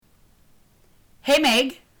Hey,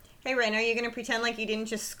 Meg. Hey, Reyna, are you going to pretend like you didn't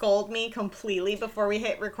just scold me completely before we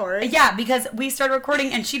hit record? Yeah, because we started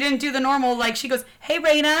recording and she didn't do the normal, like, she goes, hey,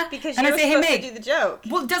 Reyna. Because and you I were say, supposed hey, to Meg. do the joke.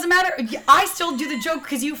 Well, it doesn't matter. I still do the joke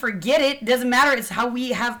because you forget it. Doesn't matter. It's how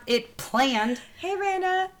we have it planned. Hey,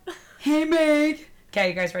 Reyna. Hey, Meg. Okay,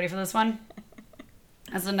 you guys ready for this one?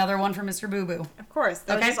 That's another one from Mr. Boo Boo. Of course.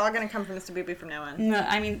 They're Okay. just all going to come from Mr. Boo Boo from now on. No,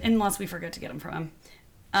 I mean, unless we forget to get them from him.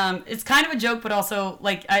 It's kind of a joke, but also,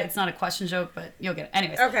 like, it's not a question joke, but you'll get it.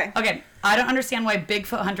 Anyways. Okay. I don't understand why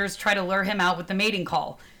Bigfoot hunters try to lure him out with the mating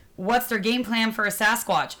call. What's their game plan for a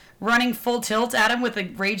Sasquatch? Running full tilt at him with a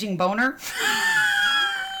raging boner?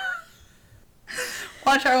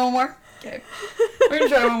 Want to try one more? Okay. We're going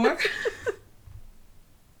to try one more.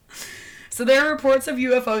 So there are reports of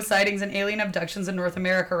UFO sightings and alien abductions in North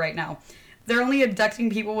America right now. They're only abducting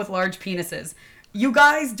people with large penises. You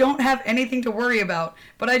guys don't have anything to worry about,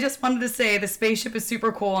 but I just wanted to say the spaceship is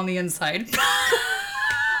super cool on the inside.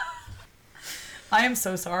 I am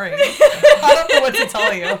so sorry. I don't know what to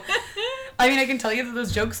tell you. I mean, I can tell you that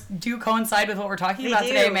those jokes do coincide with what we're talking about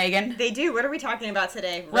today, Megan. They do. What are we talking about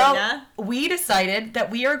today, Reyna? Well, we decided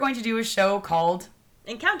that we are going to do a show called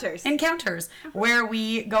Encounters, where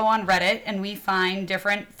we go on Reddit and we find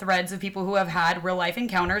different threads of people who have had real life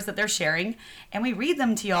encounters that they're sharing, and we read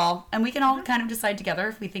them to y'all, and we can all kind of decide together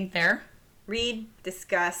if we think they're read,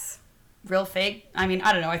 discuss, real, fake. I mean,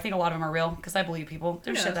 I don't know. I think a lot of them are real because I believe people.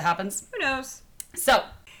 There's shit that happens. Who knows? So,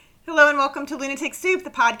 hello and welcome to Lunatic Soup, the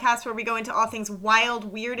podcast where we go into all things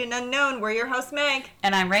wild, weird, and unknown. We're your host, Meg.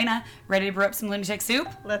 And I'm Reyna, ready to brew up some lunatic soup.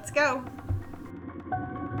 Let's go.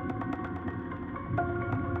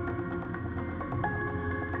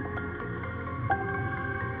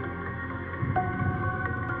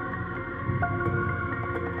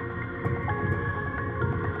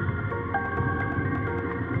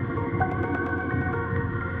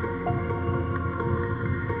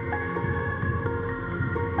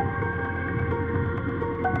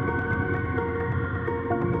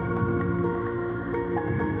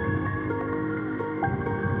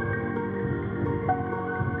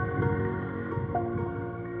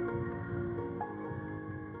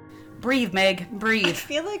 Breathe, Meg. Breathe. I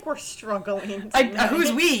feel like we're struggling.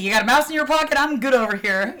 Who's we? You got a mouse in your pocket? I'm good over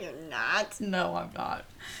here. You're not. No, I'm not.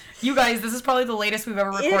 You guys, this is probably the latest we've ever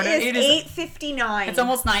recorded. It is 8:59. It's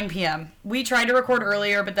almost 9 p.m. We tried to record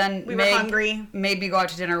earlier, but then we Meg were hungry. Made me go out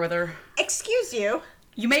to dinner with her. Excuse you?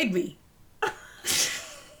 You made me.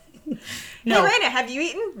 No. Hey, Reyna, have you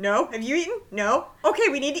eaten? No. Have you eaten? No. Okay,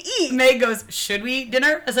 we need to eat. Meg goes, should we eat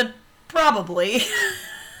dinner? I said, probably.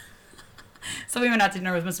 So we went out to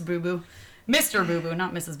dinner with Mr. Boo Boo. Mr. Boo Boo,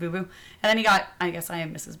 not Mrs. Boo Boo. And then I guess I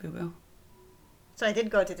am Mrs. Boo Boo. So I did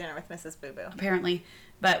go to dinner with Mrs. Boo Boo. Apparently.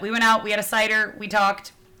 But we went out, we had a cider, we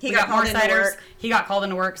talked. We got more ciders. He got called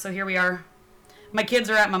into work, so here we are. My kids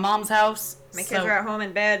are at my mom's house. My kids are at home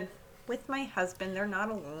in bed with my husband. They're not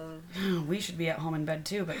alone. We should be at home in bed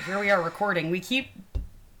too, but here we are recording. We keep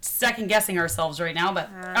second guessing ourselves right now, but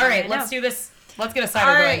all right, let's do this. Let's get a cider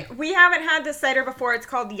going. All right, we haven't had this cider before. It's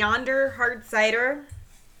called Yonder Hard Cider.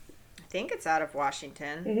 I think it's out of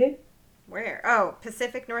Washington. Mm-hmm. Where? Oh,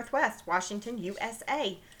 Pacific Northwest, Washington,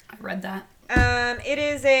 USA. I read that. It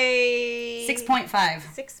is a 6.5.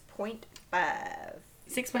 6.5.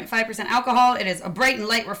 6.5% alcohol. It is a bright and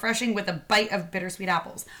light refreshing with a bite of bittersweet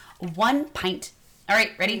apples. 1 pint. All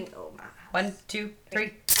right, ready? 1, 2,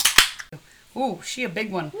 3. Ooh, she a big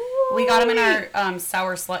one. Ooh. We got them in our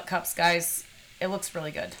sour slut cups, guys. It looks really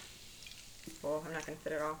good. Oh, I'm not going to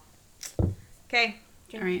fit it all. Okay.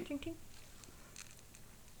 All right.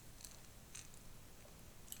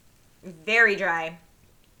 Very dry.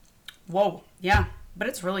 Whoa. Yeah, but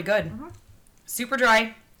it's really good. Mm-hmm. Super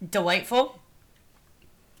dry. Delightful.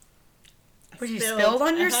 Was you spilled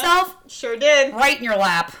on yourself? Sure did. Right in your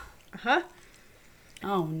lap. Uh-huh.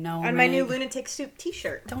 Oh, no, On my new Lunatic Soup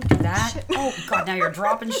t-shirt. Don't do that. Oh, God, now you're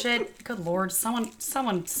dropping shit. Good Lord. Someone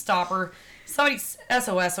stop her. Somebody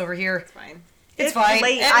SOS over here. It's fine. It's fine.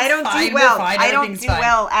 Late. It's I don't fine. do well. I don't do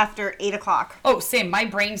well after 8 o'clock. Oh, same. My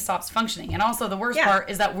brain stops functioning. And also the worst part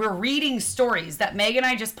is that we're reading stories that Meg and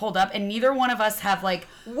I just pulled up, and neither one of us have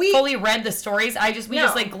fully read the stories. We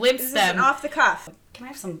just glimpsed them. This is off the cuff.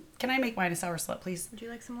 Can I make mine a sour slut, please? Would you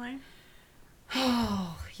like some wine?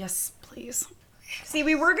 Oh, yes, please. See,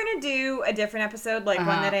 we were going to do a different episode, one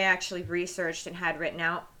that I actually researched and had written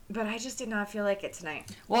out, but I just did not feel like it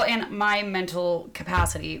tonight. Well, and my mental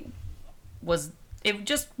capacity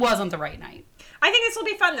just wasn't the right night. I think this will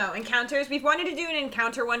be fun, though. Encounters. We've wanted to do an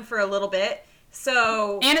encounter one for a little bit.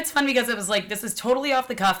 So, and it's fun because it was this is totally off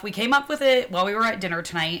the cuff. We came up with it while we were at dinner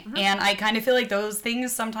tonight, and I kind of feel like those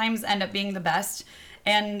things sometimes end up being the best.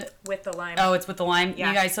 And with the lime. Oh, it's with the lime. Yeah.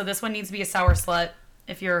 You guys, so this one needs to be a sour slut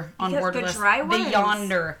if you're on board with this. Dry ones, the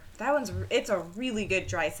Yonder. It's a really good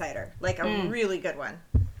dry cider. Like a really good one.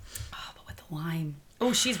 Oh, but with the lime.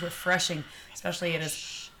 Oh, she's refreshing. Especially it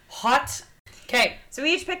is hot. Okay. So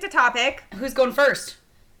we each picked a topic. Who's going first?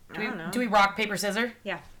 I don't know. Do we rock, paper, scissors?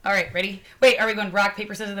 Yeah. All right, ready? Wait, are we going rock,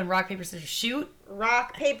 paper, scissors, then rock, paper, scissors, shoot?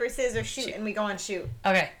 Rock, paper, scissors, shoot. And we go on shoot.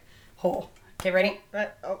 Okay. Okay, ready?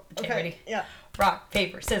 Okay, ready? Yeah. Rock,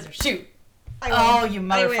 paper, scissors, shoot. I win. You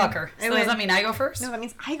motherfucker. I So win. does that mean I go first? No, that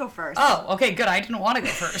means I go first. Oh, okay, good. I didn't want to go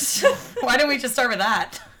first. Why didn't we just start with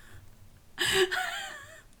that?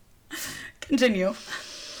 Continue.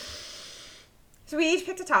 So we each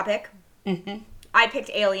picked a topic. Mm-hmm. I picked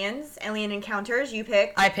aliens, alien encounters. You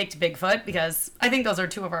picked... I picked Bigfoot because I think those are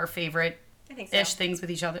two of our favorite I think so. ish things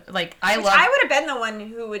with each other. Like, I would have been the one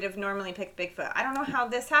who would have normally picked Bigfoot. I don't know how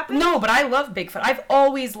this happened. No, but I love Bigfoot. I've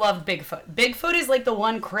always loved Bigfoot. Bigfoot is like the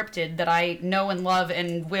one cryptid that I know and love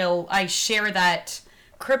and I share that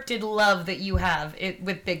cryptid love that you have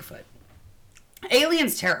with Bigfoot.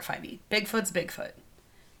 Aliens terrify me. Bigfoot's Bigfoot.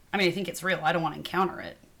 I mean, I think it's real. I don't want to encounter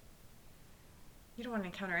it. You don't want to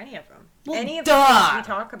encounter any of them. Well, any of the duh. things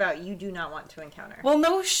we talk about, you do not want to encounter. Well,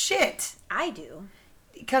 no shit. I do.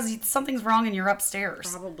 Because something's wrong and you're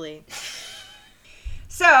upstairs. Probably.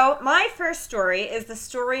 So, my first story is the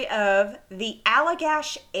story of the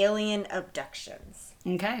Allagash alien abductions.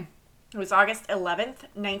 Okay. It was August 11th,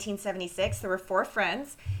 1976. There were 4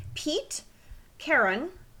 friends. Pete, Karen,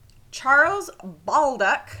 Charles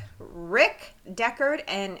Baldock, Rick Deckard,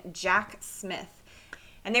 and Jack Smith.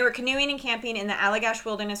 And they were canoeing and camping in the Allagash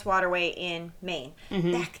Wilderness Waterway in Maine.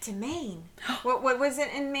 Mm-hmm. Back to Maine. What was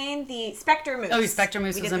it in Maine? The Spectre Moose. Oh, Spectre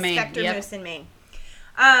Moose was in Maine. Spectre Moose in Maine.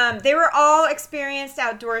 They were all experienced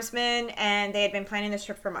outdoorsmen, and they had been planning this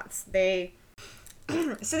trip for months. So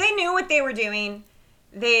they knew what they were doing.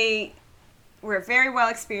 They were very well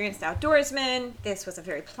experienced outdoorsmen. This was a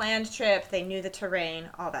very planned trip. They knew the terrain,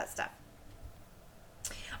 all that stuff.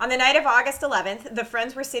 On the night of August 11th, the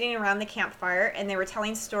friends were sitting around the campfire and they were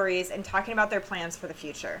telling stories and talking about their plans for the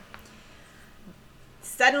future.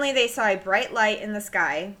 Suddenly, they saw a bright light in the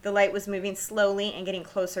sky. The light was moving slowly and getting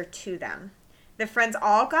closer to them. The friends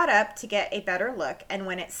all got up to get a better look, and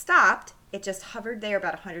when it stopped, it just hovered there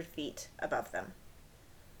about 100 feet above them.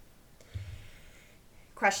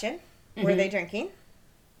 Question, were they drinking?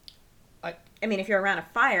 I mean, if you're around a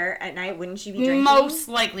fire at night, wouldn't you be drinking? Most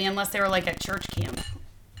likely, unless they were like at church camp.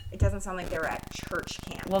 It doesn't sound like they were at church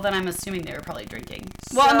camp. Well, then I'm assuming they were probably drinking.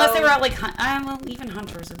 Well, unless they were out like, even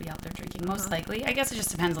hunters would be out there drinking, most likely. I guess it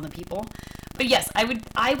just depends on the people. But yes,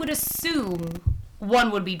 I would assume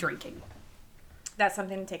one would be drinking. That's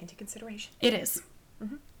something to take into consideration. It is.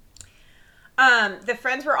 Mm-hmm. The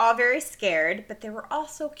friends were all very scared, but they were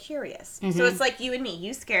also curious. Mm-hmm. So it's like you and me.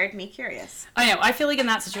 You scared, me curious. I know. I feel like in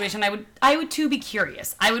that situation, I would too be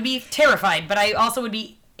curious. I would be terrified, but I also would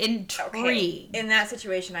be intrigued. Okay. In that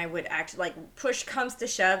situation, I would actually, like, push comes to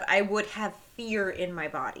shove, I would have fear in my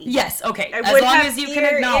body. Yes, okay. I would as long have as you fear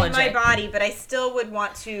can acknowledge in my body, but I still would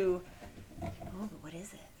want to, but what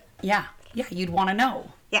is it? Yeah, you'd want to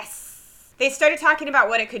know. Yes. They started talking about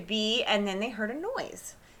what it could be, and then they heard a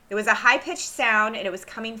noise. It was a high-pitched sound, and it was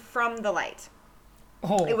coming from the light.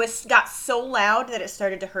 Oh. It got so loud that it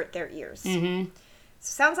started to hurt their ears. Mm-hmm.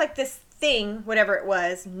 So sounds like this thing, whatever it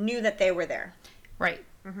was, knew that they were there. Right.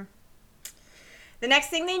 Mm-hmm. The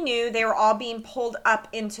next thing they knew, they were all being pulled up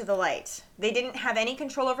into the light. They didn't have any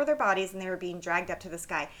control over their bodies, and they were being dragged up to the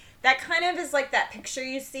sky. That kind of is like that picture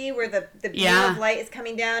you see where the beam of light is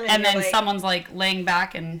coming down. And then someone's like laying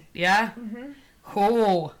back and, Mm-hmm.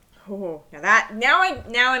 Oh. Now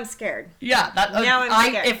I'm scared. Yeah. Now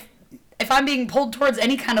I'm scared. If I'm being pulled towards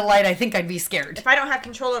any kind of light, I think I'd be scared. If I don't have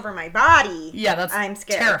control over my body, I'm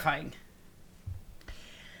scared. Terrifying.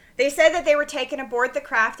 They said that they were taken aboard the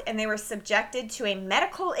craft and they were subjected to a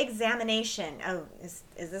medical examination. Oh, is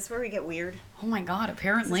this where we get weird? Oh my God,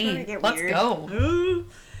 apparently. Let's weird. Go.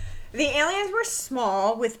 The aliens were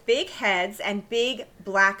small with big heads and big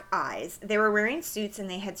black eyes. They were wearing suits and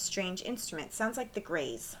they had strange instruments. Sounds like the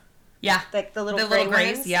Greys. Yeah. Like the little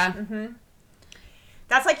Greys. Ones. Yeah. Mm-hmm.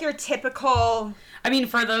 That's like your typical... I mean,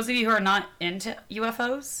 for those of you who are not into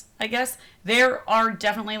UFOs, I guess, there are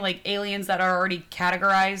definitely, like, aliens that are already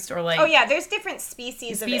categorized or, like... Oh, yeah, there's different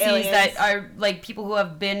species of aliens. That are, like, people who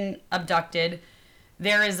have been abducted.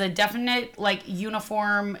 There is a definite, like,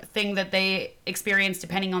 uniform thing that they experience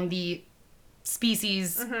depending on the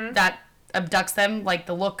species that abducts them, like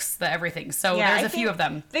the looks, the everything. So there's a few of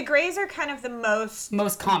them. The Greys are kind of the most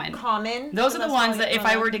common. Those are the ones that, if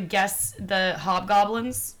I were to guess, the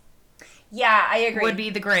hobgoblins... Yeah, I agree. Would be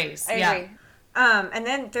the Greys. I agree. And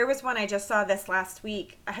then there was one I just saw this last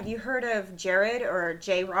week. Have you heard of Jared or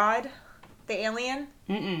J-Rod, the alien?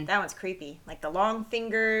 Mm-mm. That one's creepy. Like the long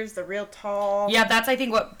fingers, the real tall. Yeah, that's I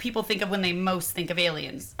think what people think of when they most think of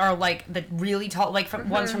aliens, are like the really tall, like from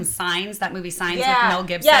ones from Signs, that movie Signs with Mel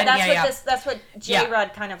Gibson. Yeah, that's what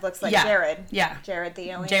J-Rod kind of looks like. Yeah. Jared. Yeah. Jared the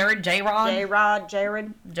alien. J-Rod.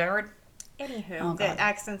 Jared. Anywho, the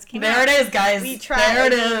accents came there out. There it is, guys. We tried. There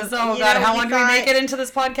it is. Oh, God. How long did we make it into this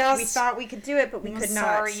podcast? We thought we could do it, but we could not.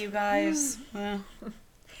 Sorry, you guys.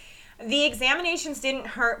 The examinations didn't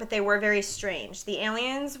hurt, but they were very strange. The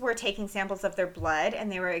aliens were taking samples of their blood,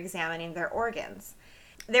 and they were examining their organs.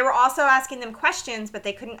 They were also asking them questions, but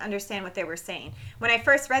they couldn't understand what they were saying. When I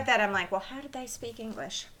first read that, I'm like, well, how did they speak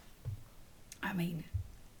English? I mean.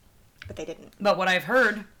 But they didn't. But what I've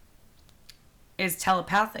heard is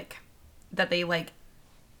telepathic. That they, like,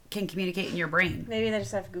 can communicate in your brain. Maybe they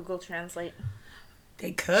just have Google Translate.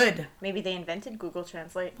 They could. Maybe they invented Google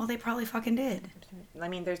Translate. Well, they probably fucking did. I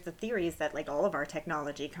mean, there's the theories that, like, all of our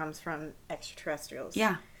technology comes from extraterrestrials.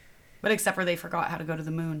 Yeah. But except for they forgot how to go to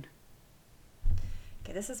the moon.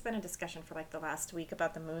 Okay, this has been a discussion for, like, the last week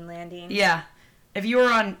about the moon landing. Yeah. If you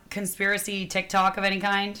were on conspiracy TikTok of any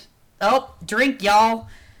kind, oh, drink, y'all.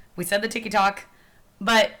 We said the TikTok.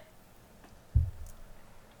 But...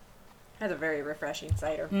 That's a very refreshing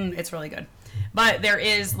cider. It's really good. But there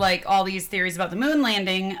is, like, all these theories about the moon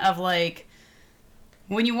landing of, like,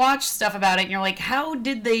 when you watch stuff about it and you're like, how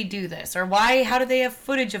did they do this? Or how did they have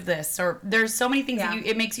footage of this? Or there's so many things that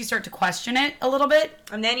it makes you start to question it a little bit.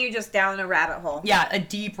 And then you're just down a rabbit hole. Yeah, a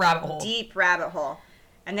deep rabbit hole. Deep rabbit hole.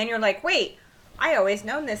 And then you're like, wait, I always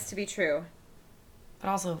known this to be true. But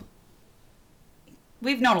also,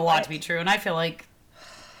 we've known a lot to be true. And I feel like,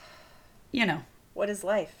 you know. What is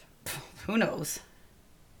life? Who knows?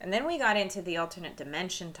 And then we got into the alternate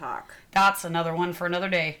dimension talk. That's another one for another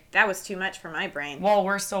day. That was too much for my brain. Well,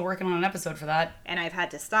 we're still working on an episode for that. And I've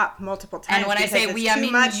had to stop multiple times. And when I say we, I mean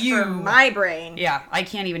too much you. for my brain. Yeah, I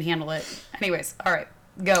can't even handle it. Anyways, all right,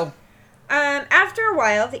 go. After a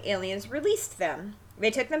while, the aliens released them.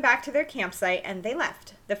 They took them back to their campsite and they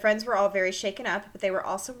left. The friends were all very shaken up, but they were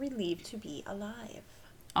also relieved to be alive.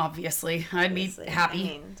 Obviously. I'd be happy. I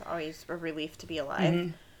mean, it's always a relief to be alive.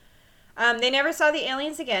 Mm-hmm. They never saw the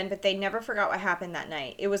aliens again, but they never forgot what happened that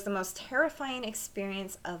night. It was the most terrifying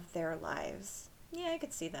experience of their lives. Yeah, I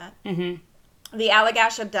could see that. Mm-hmm. The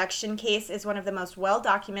Allagash abduction case is one of the most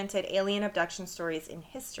well-documented alien abduction stories in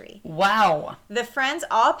history. Wow. The friends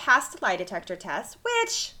all passed a lie detector test,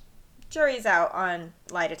 which, jury's out on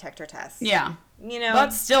lie detector tests. Yeah. You know?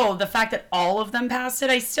 But still, the fact that all of them passed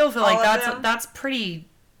it, I still feel like that's pretty...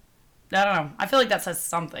 I don't know. I feel like that says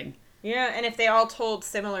something. Yeah, and if they all told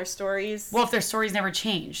similar stories... Well, if their stories never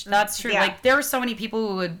changed. That's true. Yeah. Like, there are so many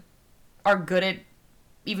people who are good at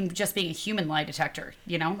even just being a human lie detector,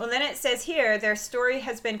 you know? Well, then it says here, their story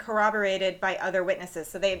has been corroborated by other witnesses.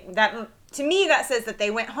 So to me, that says that they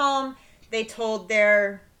went home, they told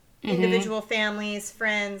their individual families,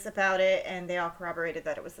 friends about it, and they all corroborated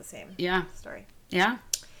that it was the same story. Yeah.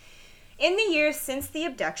 In the years since the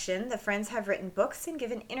abduction, the friends have written books and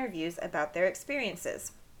given interviews about their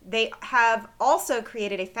experiences. They have also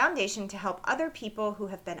created a foundation to help other people who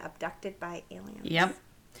have been abducted by aliens. Yep.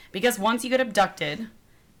 Because once you get abducted,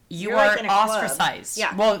 you're are like ostracized.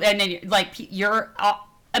 Yeah. Well, and then you're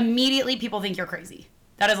immediately people think you're crazy.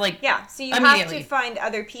 That is like yeah. So you have to find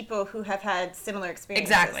other people who have had similar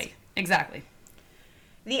experiences. Exactly.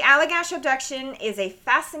 The Allagash abduction is a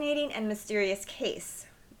fascinating and mysterious case.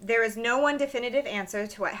 There is no one definitive answer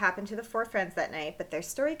to what happened to the four friends that night, but their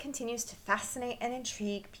story continues to fascinate and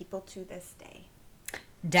intrigue people to this day.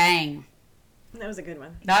 Dang. That was a good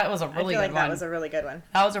one. That was a really good one. That was a really good one.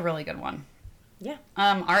 That was a really good one. Yeah.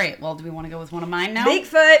 All right. Well, do we want to go with one of mine now?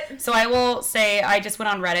 Bigfoot. So I will say I just went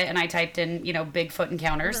on Reddit and I typed in, Bigfoot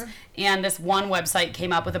encounters. And this one website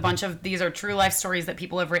came up with a bunch of, these are true life stories that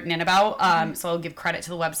people have written in about. So I'll give credit to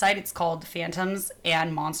the website. It's called Phantoms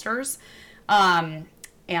and Monsters.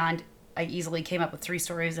 And I easily came up with 3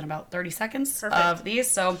 stories in about 30 seconds of these.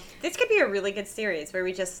 So this could be a really good series where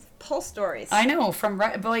we just pull stories. I know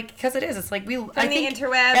but because it is. It's like the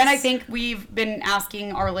interwebs. And I think we've been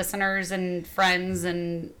asking our listeners and friends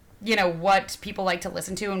and what people like to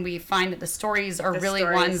listen to, and we find that the stories are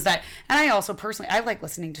ones that. And I also personally I like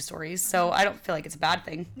listening to stories, so I don't feel like it's a bad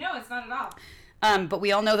thing. No, it's not at all. But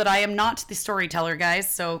we all know that I am not the storyteller, guys.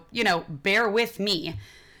 So bear with me.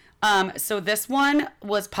 So this one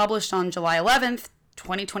was published on July 11th,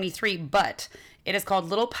 2023, but it is called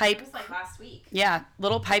Little Pipe. It was like last week. Yeah.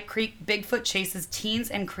 Little Pipe Creek Bigfoot chases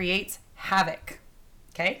teens and creates havoc.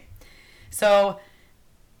 Okay. So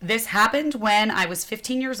This happened when I was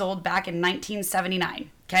 15 years old back in 1979.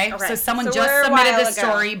 Okay? So someone So just we're a submitted while this ago.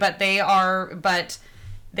 story, but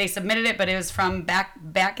they submitted it, but it was from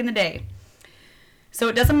back in the day. So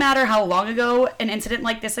it doesn't matter how long ago an incident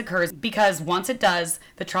like this occurs, because once it does,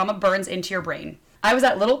 the trauma burns into your brain. I was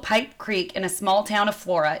at Little Pipe Creek in a small town of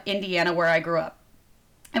Flora, Indiana, where I grew up.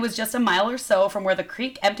 It was just a mile or so from where the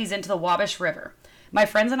creek empties into the Wabash River. My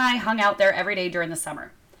friends and I hung out there every day during the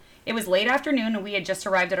summer. It was late afternoon and we had just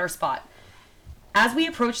arrived at our spot. As we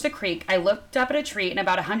approached the creek, I looked up at a tree and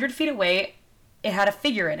about 100 feet away, it had a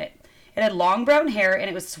figure in it. It had long brown hair and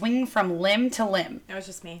it was swinging from limb to limb. That was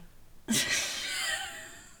just me.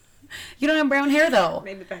 You don't have brown hair though.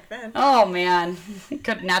 Maybe back then. Oh man.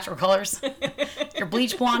 Good natural colors. You're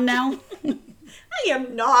bleach blonde now? I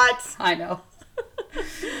am not. I know.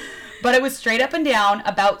 But it was straight up and down,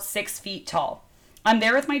 about 6 feet tall. I'm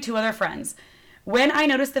there with my two other friends. When I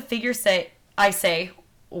notice the figure I say,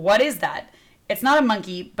 what is that? It's not a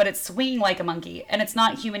monkey, but it's swinging like a monkey, and it's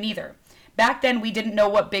not human either. Back then, we didn't know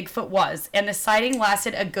what Bigfoot was, and the sighting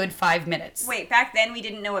lasted a good 5 minutes. Wait, back then we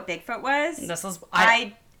didn't know what Bigfoot was? This is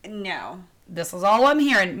no. This is all I'm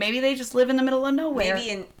hearing. Maybe they just live in the middle of nowhere.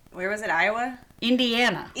 Maybe where was it, Iowa?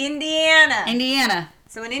 Indiana. Indiana.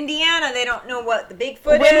 So in Indiana, they don't know what the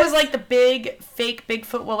Bigfoot is. When was like the big fake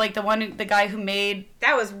Bigfoot? Well, like the guy who made.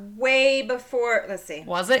 That was way before. Let's see.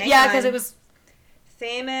 Was it? Hang Yeah, on. because it was.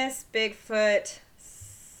 Famous Bigfoot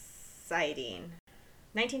sighting.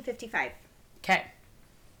 1955. Okay.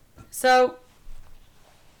 So.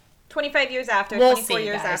 25 years after. We'll 24 see,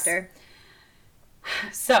 years guys. after.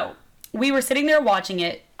 So, we were sitting there watching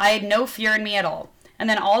it. I had no fear in me at all. And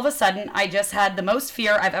then all of a sudden, I just had the most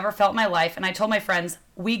fear I've ever felt in my life. And I told my friends,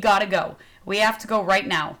 we gotta go. We have to go right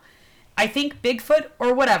now. I think Bigfoot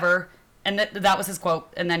or whatever, and that was his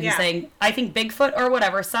quote. And then he's saying, I think Bigfoot or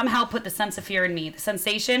whatever somehow put the sense of fear in me. The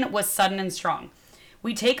sensation was sudden and strong.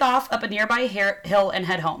 We take off up a nearby hill and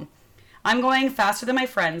head home. I'm going faster than my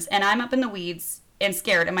friends, and I'm up in the weeds and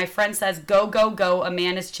scared. And my friend says, go, go, go. A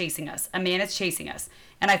man is chasing us. A man is chasing us.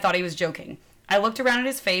 And I thought he was joking. I looked around at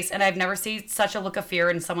his face, and I've never seen such a look of fear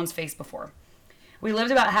in someone's face before. We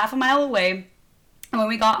lived about half a mile away, and when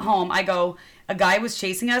we got home, I go, a guy was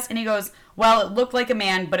chasing us, and he goes, well, it looked like a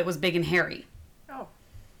man, but it was big and hairy. Oh.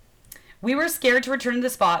 We were scared to return to the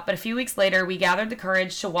spot, but a few weeks later, we gathered the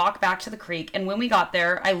courage to walk back to the creek, and when we got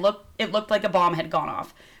there, it looked like a bomb had gone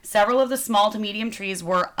off. Several of the small to medium trees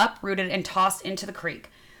were uprooted and tossed into the creek.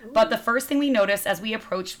 Ooh. But the first thing we noticed as we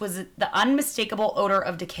approached was the unmistakable odor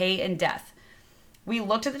of decay and death. We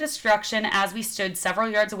looked at the destruction as we stood several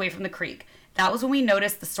yards away from the creek. That was when we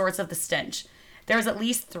noticed the source of the stench. There was at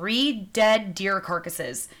least 3 dead deer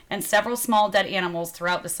carcasses and several small dead animals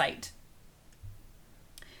throughout the site.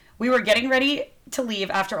 We were getting ready to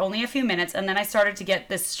leave after only a few minutes, and then I started to get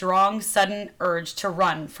this strong, sudden urge to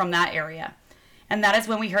run from that area. And that is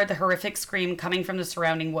when we heard the horrific scream coming from the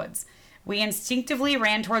surrounding woods. We instinctively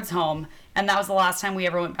ran towards home, and that was the last time we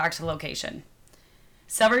ever went back to the location.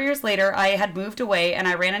 Several years later, I had moved away, and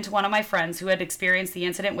I ran into one of my friends who had experienced the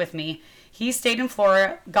incident with me. He stayed in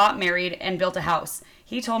Florida, got married, and built a house.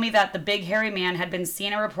 He told me that the big hairy man had been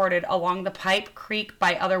seen and reported along the Pipe Creek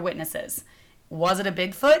by other witnesses. Was it a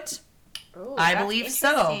Bigfoot? Ooh, I believe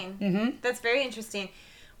so. Mm-hmm. That's very interesting.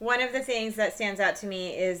 One of the things that stands out to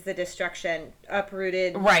me is the destruction,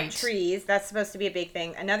 uprooted trees. That's supposed to be a big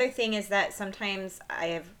thing. Another thing is that sometimes I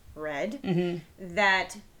have read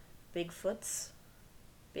that Bigfoots,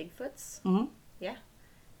 yeah,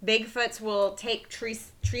 Bigfoots will take tree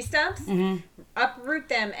stumps, uproot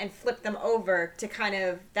them, and flip them over to kind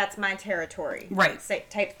of, that's my territory,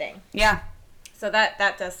 type thing. Yeah. So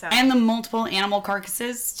that does sound. And the multiple animal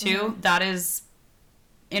carcasses too. That is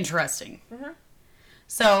interesting.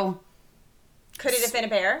 So, could it have been a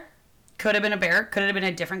bear? Could have been a bear. Could it have been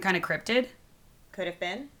a different kind of cryptid? Could have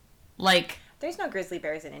been. Like, there's no grizzly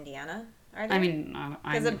bears in Indiana, are there? I mean,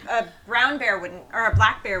 because a brown bear wouldn't, or a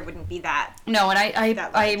black bear wouldn't be that. No, and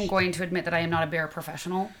I am going to admit that I am not a bear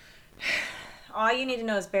professional. All you need to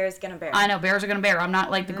know is bears gonna bear. I know bears are gonna bear. I'm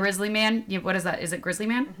not like the grizzly man. What is that? Is it Grizzly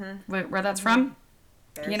Man? Where that's from?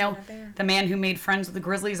 Bears you know, the man who made friends with the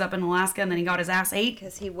grizzlies up in Alaska, and then he got his ass ate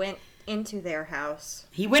because he went into their house.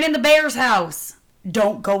 He went in the bear's house.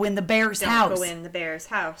 Don't go in the bear's house. Don't go in the bear's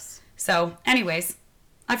house. So, anyways,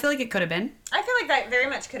 I feel like it could have been. I feel like that very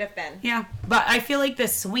much could have been. Yeah, but I feel like the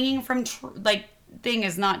swinging from thing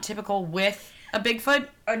is not typical with a Bigfoot.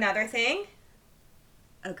 Another thing,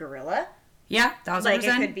 a gorilla. Yeah, 1,000%. Like,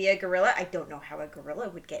 it could be a gorilla. I don't know how a gorilla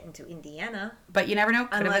would get into Indiana. But you never know.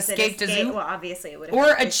 Could have escaped a zoo. Well, obviously it would have.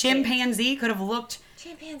 Or a chimpanzee could have looked.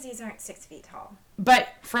 Chimpanzees aren't 6 feet tall. But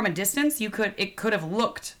from a distance, it could have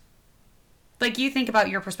looked. Like, you think about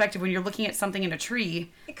your perspective when you're looking at something in a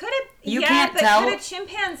tree. It could have. You can't tell. Could a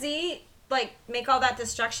chimpanzee, like, make all that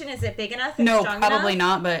destruction? Is it big enough? No, probably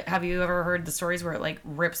not. But have you ever heard the stories where it, like,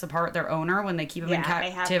 rips apart their owner when they keep them in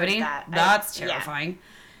captivity? I have heard that. That's terrifying.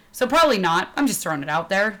 So probably not. I'm just throwing it out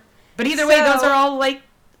there. But either way, those are all, like,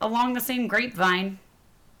 along the same grapevine.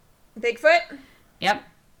 Bigfoot? Yep.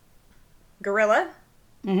 Gorilla?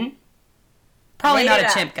 Mm-hmm. Probably not a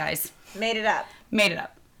chimp, guys. Made it up. Made it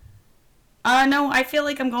up. No, I feel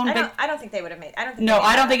like I'm going I don't think they would have made. I don't think. No,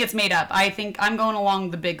 I don't think it's made up. I think I'm going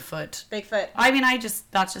along the Bigfoot. Bigfoot. I mean,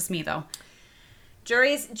 that's just me though.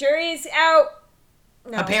 Jury's out.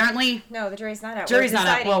 No. Apparently. No, the jury's not out. Jury's not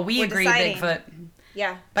out. Well, we agree Bigfoot.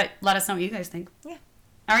 Yeah. But let us know what you guys think. Yeah.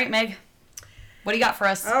 All right, Meg. What do you got for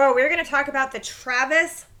us? Oh, we're going to talk about the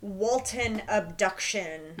Travis Walton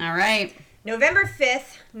abduction. All right. November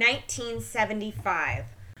 5th, 1975.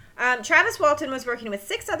 Travis Walton was working with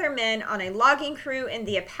 6 other men on a logging crew in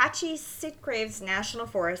the Apache Sitgraves National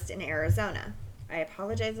Forest in Arizona. I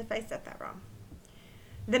apologize if I said that wrong.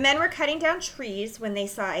 The men were cutting down trees when they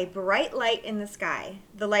saw a bright light in the sky.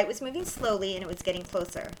 The light was moving slowly and it was getting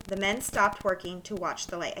closer. The men stopped working to watch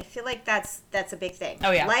the light. I feel like that's a big thing.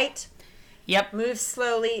 Oh, yeah. Light. Yep. Moves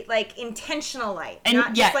slowly, like intentional light, and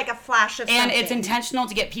not just like a flash of something. And it's intentional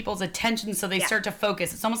to get people's attention so they start to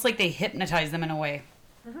focus. It's almost like they hypnotize them in a way.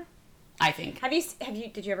 Mm-hmm. I think.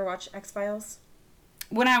 Did you ever watch X-Files?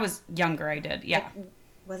 When I was younger, I did. Yeah.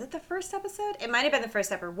 Was it the first episode? It might have been the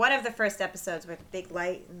first episode. One of the first episodes with the big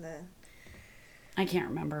light and the... I can't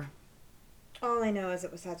remember. All I know is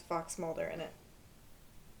it had Fox Mulder in it.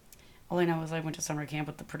 All I know is I went to summer camp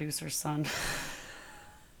with the producer's son.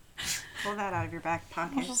 Pull that out of your back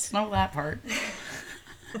pocket. I'll just know that part.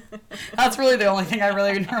 That's really the only thing I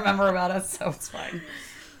really remember about it, so it's fine.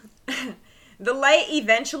 The light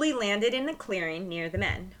eventually landed in a clearing near the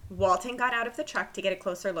men. Walton got out of the truck to get a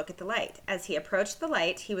closer look at the light. As he approached the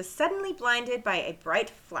light, he was suddenly blinded by a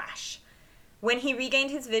bright flash. When he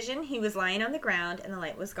regained his vision, he was lying on the ground and the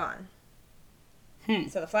light was gone.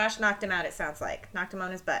 So the flash knocked him out, it sounds like. Knocked him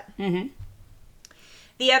on his butt. Mm-hmm.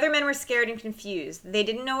 The other men were scared and confused. They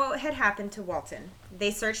didn't know what had happened to Walton.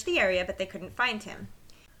 They searched the area, but they couldn't find him.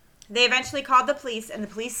 They eventually called the police, and the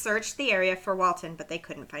police searched the area for Walton, but they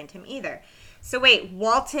couldn't find him either. So wait,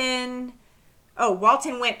 Walton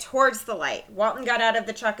went towards the light. Walton got out of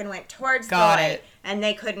the truck and went towards the light, and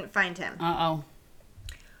they couldn't find him. Uh-oh.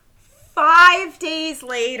 5 days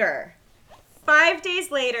later,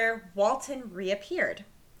 Walton reappeared.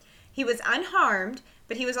 He was unharmed,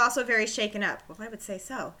 but he was also very shaken up. Well, I would say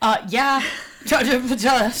so. Yeah. 5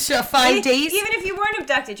 days? Even if you weren't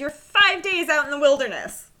abducted, you're 5 days out in the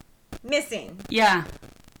wilderness. Missing. Yeah.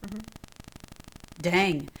 Mm-hmm.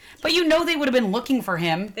 Dang. But they would have been looking for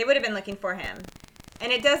him. They would have been looking for him.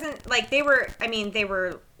 And it doesn't, they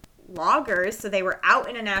were loggers, so they were out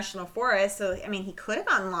in a national forest. So, he could have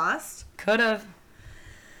gotten lost. Could have.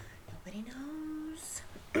 Nobody knows.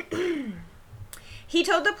 He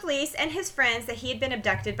told the police and his friends that he had been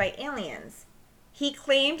abducted by aliens. He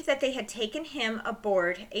claimed that they had taken him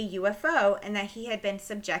aboard a UFO and that he had been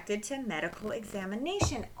subjected to medical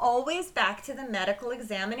examination. Always back to the medical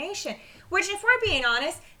examination. Which, if we're being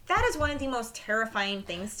honest, that is one of the most terrifying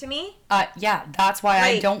things to me. Yeah, that's why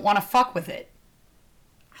I don't want to fuck with it.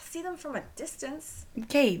 I see them from a distance.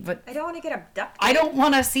 Okay, but... I don't want to get abducted. I don't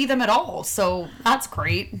want to see them at all, so that's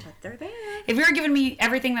great. But they're there. If you're giving me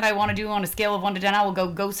everything that I want to do on a scale of 1 to 10, I will go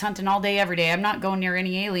ghost hunting all day, every day. I'm not going near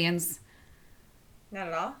any aliens. Not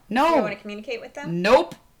at all? No. You don't want to communicate with them?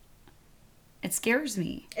 Nope. It scares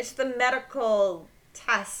me. It's the medical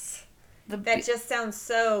tests that just sounds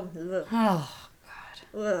so... Ugh. Oh,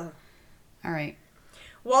 God. Ugh. All right.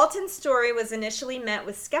 Walton's story was initially met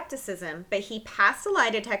with skepticism, but he passed a lie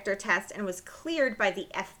detector test and was cleared by the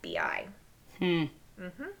FBI.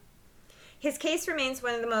 His case remains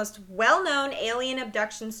one of the most well-known alien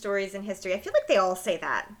abduction stories in history. I feel like they all say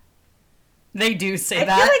that. They do say that.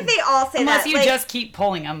 I feel like they all say Unless that. Unless you just keep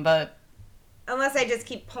pulling them, but... Unless I just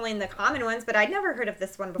keep pulling the common ones, but I'd never heard of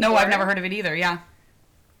this one before. No, I've never heard of it either, yeah.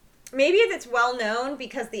 Maybe it's well known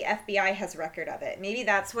because the FBI has record of it. Maybe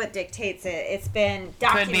that's what dictates it. It's been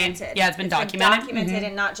documented. Could be. Yeah, it's been documented.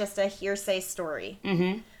 And not just a hearsay story.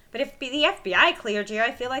 Mm-hmm. But if the FBI cleared you,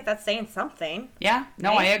 I feel like that's saying something. Yeah,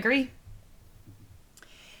 no, right? I agree.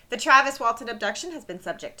 The Travis Walton abduction has been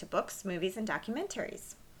subject to books, movies, and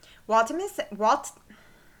documentaries. Walton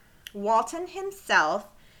himself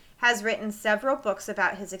has written several books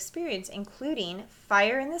about his experience, including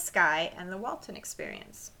Fire in the Sky and the Walton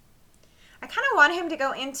Experience. I kind of want him to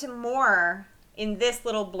go into more in this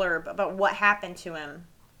little blurb about what happened to him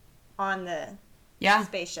on the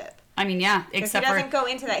spaceship. I mean, yeah, except he doesn't go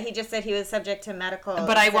into that. He just said he was subject to medical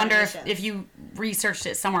But I wonder if you researched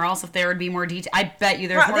it somewhere else, if there would be more detail. I bet you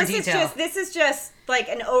there's more detail. This is just like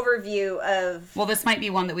an overview of... Well, this might be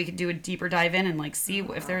one that we could do a deeper dive in and like see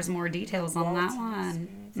if there's more details on that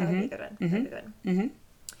one. That would be a good one. That'd be good. Mm-hmm.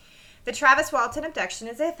 The Travis Walton abduction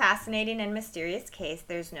is a fascinating and mysterious case.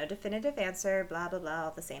 There's no definitive answer, blah, blah, blah,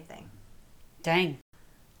 all the same thing. Dang.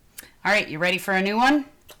 All right, you ready for a new one?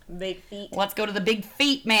 Big feet. Let's go to the big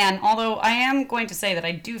feet, man. Although I am going to say that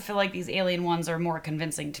I do feel like these alien ones are more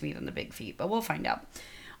convincing to me than the big feet, but we'll find out.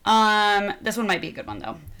 This one might be a good one,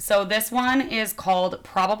 though. So this one is called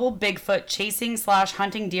Probable Bigfoot Chasing /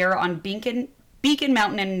 Hunting Deer on Beacon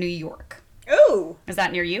Mountain in New York. Ooh. Is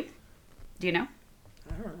that near you? Do you know?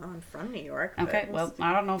 I don't know. I'm from New York. Okay, well,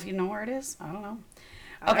 I don't know if you know where it is. I don't know.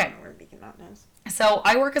 I don't know where Beacon Mountain is. So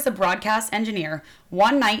I work as a broadcast engineer.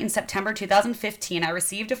 One night in September 2015, I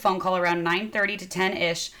received a phone call around 9:30 to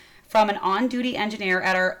 10-ish from an on-duty engineer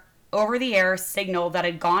at our over-the-air signal that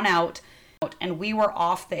had gone out, and we were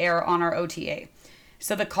off the air on our OTA.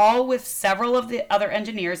 So the call with several of the other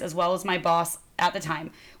engineers, as well as my boss at the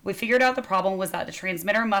time, we figured out the problem was that the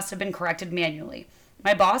transmitter must have been corrected manually.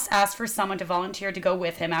 My boss asked for someone to volunteer to go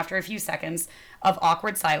with him after a few seconds of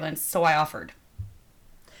awkward silence, so I offered.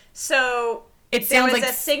 So there was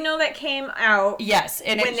a signal that came out. Yes,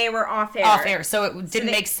 and when they were off air. Off air, so it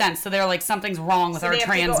didn't make sense. So they're like, something's wrong with our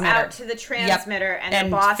transmitter. So they have to go out to the transmitter, and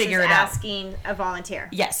the boss is asking a volunteer.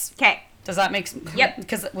 Yes. Okay. Does that make sense? Yep.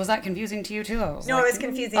 Because was that confusing to you too? It was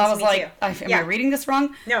confusing to me too. Am I reading this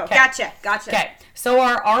wrong? No, gotcha. Okay, so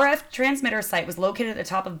our RF transmitter site was located at the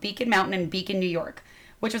top of Beacon Mountain in Beacon, New York,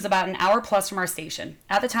 which was about an hour plus from our station.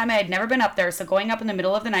 At the time, I had never been up there, so going up in the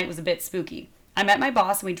middle of the night was a bit spooky. I met my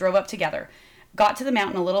boss and we drove up together. Got to the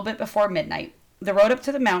mountain a little bit before midnight. The road up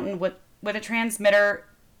to the mountain with a transmitter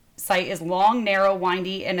site is long, narrow,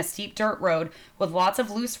 windy, and a steep dirt road with lots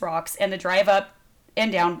of loose rocks, and the drive up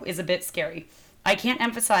and down is a bit scary. I can't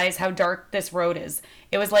emphasize how dark this road is.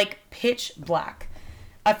 It was like pitch black.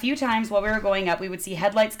 A few times while we were going up, we would see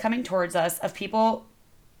headlights coming towards us of people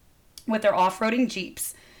with their off-roading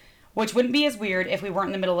Jeeps, which wouldn't be as weird if we weren't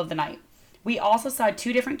in the middle of the night. We also saw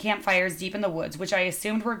 2 different campfires deep in the woods, which I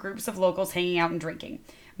assumed were groups of locals hanging out and drinking.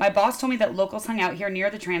 My boss told me that locals hung out here near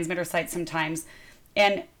the transmitter site sometimes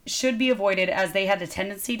and should be avoided as they had a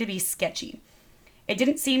tendency to be sketchy. It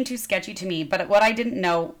didn't seem too sketchy to me, but I didn't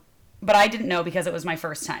know because it was my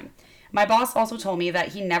first time. My boss also told me that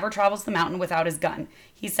he never travels the mountain without his gun.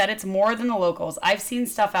 He said it's more than the locals. I've seen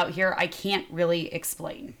stuff out here I can't really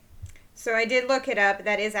explain. So I did look it up.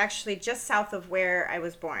 That is actually just south of where I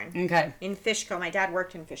was born. Okay. In Fishkill. My dad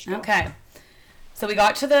worked in Fishkill. Okay. So we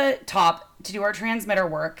got to the top to do our transmitter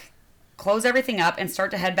work, close everything up, and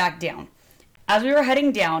start to head back down. As we were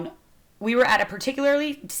heading down, we were at a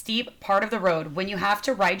particularly steep part of the road when you have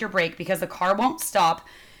to ride your brake because the car won't stop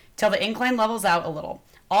till the incline levels out a little.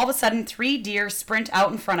 All of a sudden, 3 deer sprint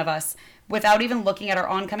out in front of us without even looking at our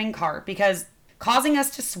oncoming car, because causing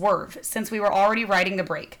us to swerve since we were already riding the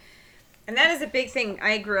brake. And that is a big thing.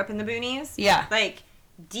 I grew up in the boonies. Yeah. Like,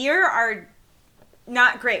 deer are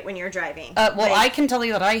not great when you're driving. I can tell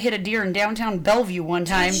you that I hit a deer in downtown Bellevue one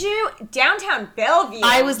time. Did you? Downtown Bellevue?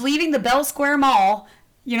 I was leaving the Bell Square Mall.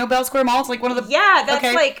 You know Bell Square Mall? It's like one of the... Yeah,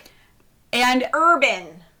 that's like... And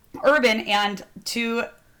urban, and to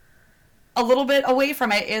a little bit away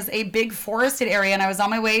from it is a big forested area, and I was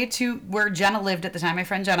on my way to where Jenna lived at the time, my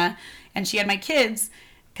friend Jenna, and she had my kids,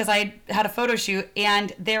 because I had a photo shoot,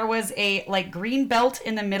 and there was a like green belt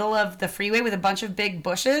in the middle of the freeway with a bunch of big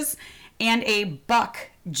bushes, and a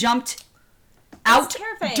buck jumped out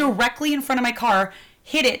directly in front of my car,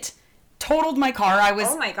 hit it, totaled my car. I was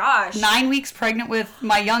oh my gosh 9 weeks pregnant with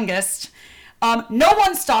my youngest. No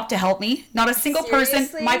one stopped to help me. Not a single person.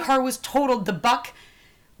 My car was totaled. The buck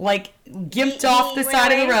like gimped off the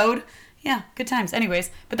side of the road. Yeah, good times.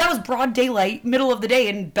 Anyways, but that was broad daylight, middle of the day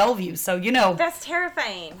in Bellevue, so you know. That's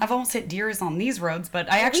terrifying. I've almost hit deers on these roads,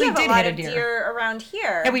 but I actually did hit a deer. We have a lot of deer around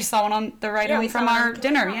here. Yeah, we saw one on the ride home from our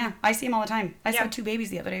dinner. Yeah, I see them all the time. I saw 2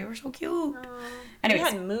 babies the other day. They were so cute. Anyways. We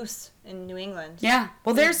had moose in New England. Yeah.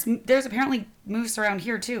 Well, there's apparently moose around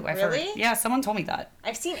here too. I've heard. Yeah, someone told me that.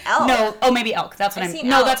 I've seen elk. No, maybe elk. That's what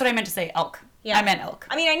that's what I meant to say. Elk. Yeah. I meant elk.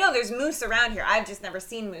 I mean, I know there's moose around here. I've just never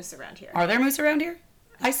seen moose around here. Are there moose around here?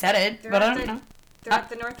 I said it, but I don't know. They're at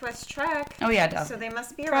the Northwest Track. Oh, yeah, duh. So they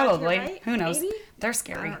must be around here, right? Who knows? Maybe? They're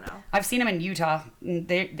scary. I don't know. I've seen them in Utah.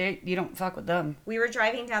 You don't fuck with them. We were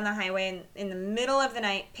driving down the highway in the middle of the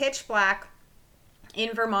night, pitch black,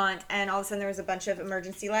 in Vermont, and all of a sudden there was a bunch of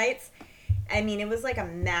emergency lights. I mean, it was like a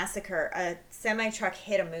massacre. A semi-truck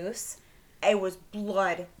hit a moose. It was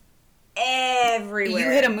blood everywhere. You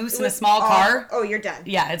hit a moose in a small car? Oh, you're done.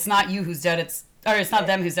 Yeah, it's not you who's dead. It's not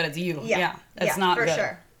them who's dead. It's you. Yeah. It's not for good.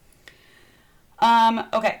 sure.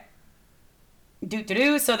 Okay.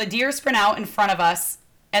 So the deer sprint out in front of us,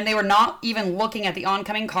 and they were not even looking at the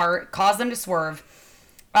oncoming car. It caused them to swerve.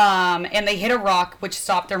 And they hit a rock, which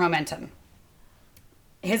stopped their momentum.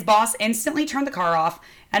 His boss instantly turned the car off,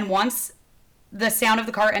 and once the sound of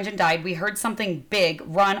the car engine died, we heard something big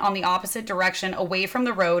run on the opposite direction away from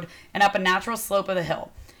the road and up a natural slope of the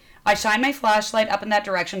hill. I shined my flashlight up in that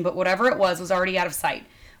direction, but whatever it was already out of sight.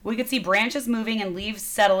 We could see branches moving and leaves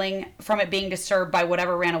settling from it being disturbed by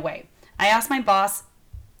whatever ran away. I asked my boss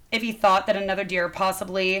if he thought that another deer,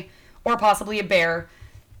 possibly a bear,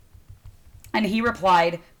 and he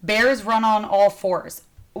replied, "Bears run on all fours.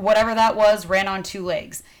 Whatever that was ran on two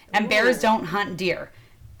legs. And bears don't hunt deer."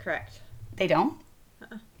 Correct. They don't?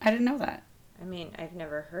 I didn't know that. I mean, I've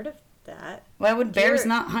never heard of that. Why would bears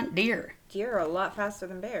not hunt deer? Deer are a lot faster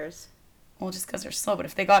than bears. Well, just because they're slow, but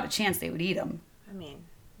if they got a chance, they would eat them. I mean...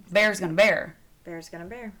 Bear's gonna bear. Bear's gonna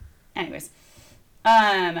bear. Anyways.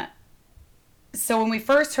 So when we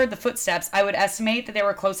first heard the footsteps, I would estimate that they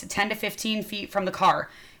were close to 10 to 15 feet from the car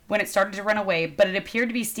when it started to run away, but it appeared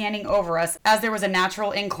to be standing over us as there was a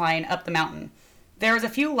natural incline up the mountain. There was a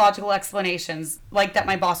few logical explanations, like that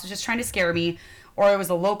my boss was just trying to scare me, or it was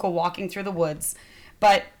a local walking through the woods.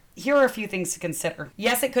 But here are a few things to consider.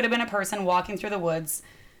 Yes, it could have been a person walking through the woods.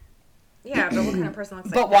 Yeah, but what kind of person looks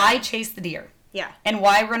like that? But why chase the deer? Yeah. And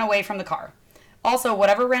why run away from the car? Also,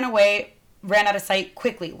 whatever ran away ran out of sight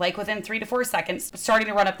quickly, like within 3 to 4 seconds, starting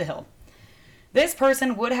to run up the hill. This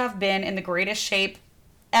person would have been in the greatest shape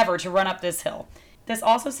ever to run up this hill. This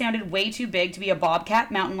also sounded way too big to be a bobcat,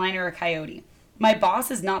 mountain lion, or a coyote. My boss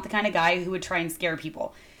is not the kind of guy who would try and scare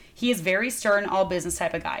people. He is very stern, all business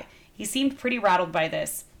type of guy. He seemed pretty rattled by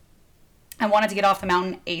this and wanted to get off the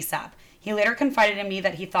mountain ASAP. He later confided in me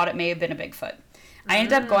that he thought it may have been a Bigfoot. I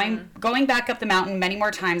ended up going back up the mountain many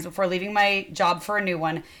more times before leaving my job for a new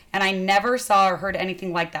one, and I never saw or heard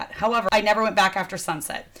anything like that. However, I never went back after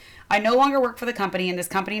sunset. I no longer work for the company, and this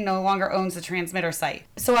company no longer owns the transmitter site,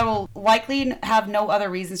 so I will likely have no other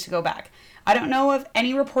reasons to go back. I don't know of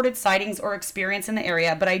any reported sightings or experience in the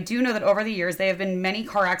area, but I do know that over the years there have been many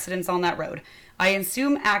car accidents on that road. I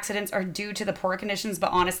assume accidents are due to the poor conditions,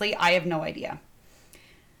 but honestly, I have no idea.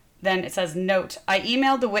 Then it says, note, I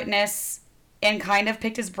emailed the witness and kind of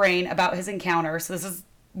picked his brain about his encounter. So this is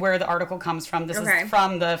where the article comes from. This is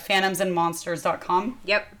from the phantomsandmonsters.com.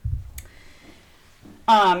 Yep.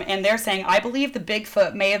 And they're saying, I believe the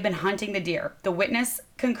Bigfoot may have been hunting the deer. The witness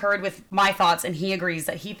concurred with my thoughts, and he agrees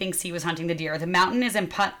that he thinks he was hunting the deer. The mountain is in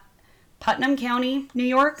Putnam County, New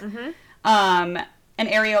York. Mm-hmm. An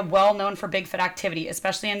area well known for Bigfoot activity,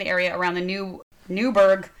 especially in the area around the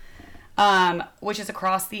Newburgh, which is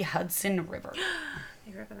across the Hudson River.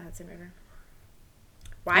 I grew up on the Hudson River.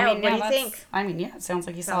 Wow, what do you think? I mean, yeah, it sounds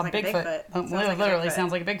like he saw a Bigfoot. Literally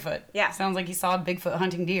sounds like a Bigfoot. Yeah. Sounds like he saw a Bigfoot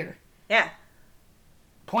hunting deer. Yeah.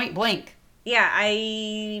 Point blank. Yeah,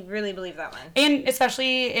 I really believe that one. And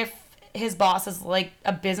especially if his boss is like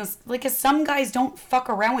a business, like, 'cause some guys don't fuck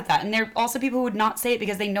around with that. And there are also people who would not say it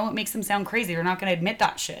because they know it makes them sound crazy. They're not going to admit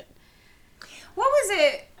that shit. What was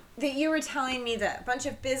it that you were telling me that a bunch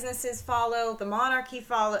of businesses follow, the monarchy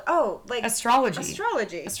follow? Oh, like astrology.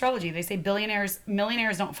 Astrology. They say millionaires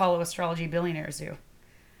don't follow astrology. Billionaires do.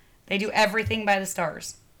 They do everything by the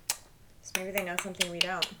stars. So maybe they know something we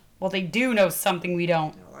don't. Well, they do know something we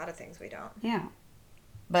don't. A lot of things we don't. Yeah.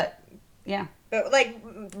 But, yeah. But,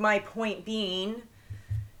 like, my point being,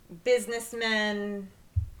 businessmen,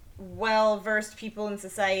 well-versed people in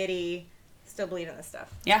society still believe in this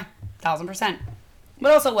stuff. Yeah, 1,000%.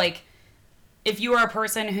 But also, like, if you are a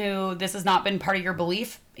person who this has not been part of your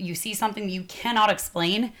belief, you see something you cannot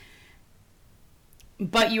explain,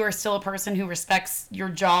 but you are still a person who respects your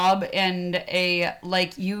job and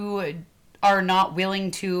you are not willing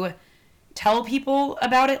to tell people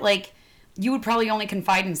about it, like, you would probably only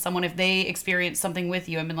confide in someone if they experienced something with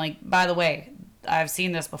you and been like, by the way, I've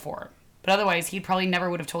seen this before. But otherwise, he probably never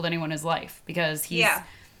would have told anyone in his life because he's... Yeah.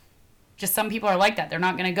 Just some people are like that. They're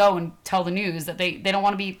not going to go and tell the news that they don't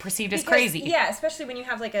want to be perceived as crazy. Yeah, especially when you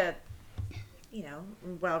have like a,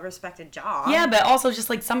 well-respected job. Yeah, but also just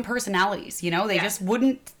like some personalities, they just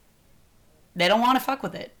wouldn't, they don't want to fuck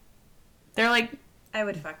with it. They're like, I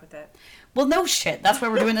would fuck with it. Well, no shit. That's why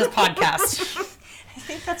we're doing this podcast. I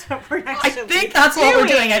think that's what we're actually what we're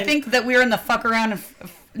doing. I think that we're in the fuck around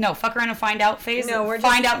and find out phase. No, we're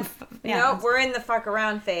find just, out. No, we're in the fuck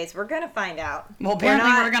around phase. We're gonna find out. Well, apparently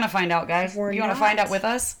we're gonna find out, guys. You want to find out with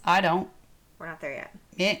us? I don't. We're not there yet.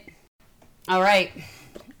 Yeah. All right.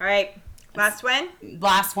 Last one.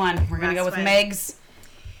 Last one. We're gonna go with Meg's.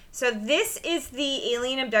 So this is the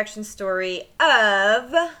alien abduction story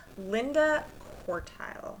of Linda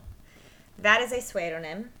Quartile. That is a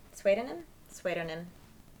pseudonym. Pseudonym.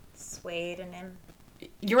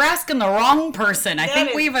 You're asking the wrong person. I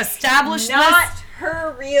think we've established not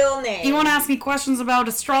her real name. You want to ask me questions about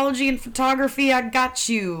astrology and photography? I got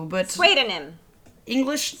you, but pseudonym.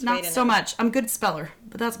 English, not so much. I'm a good speller,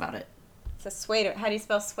 but that's about it. It's a pseudonym. How do you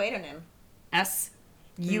spell pseudonym?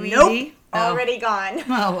 S-U-E-D? Nope. Already gone.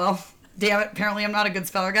 Oh, well. Damn it. Apparently I'm not a good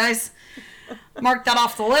speller, guys. Mark that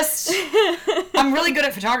off the list. I'm really good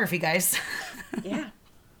at photography, guys. Yeah.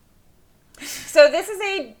 So this is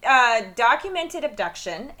a documented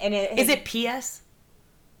abduction, and is it P.S.?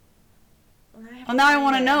 Well, now I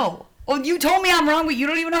want to know. Well, you told me I'm wrong, but you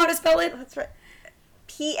don't even know how to spell it? That's right.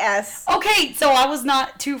 P.S. Okay, so I was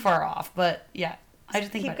not too far off, but yeah. I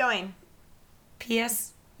just think Keep going.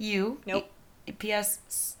 P.S.U. Nope.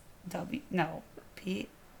 P.S.W. No.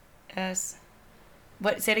 P.S.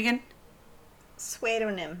 What? Say it again?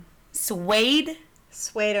 Pseudonym. Suede?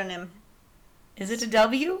 Pseudonym. Is it a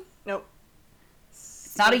W? Nope.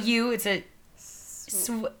 It's not a U, it's a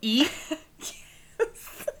E?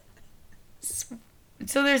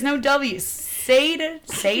 So there's no W. Sated?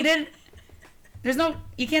 There's no,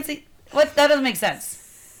 you can't say, what? That doesn't make sense.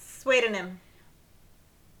 Pseudonym.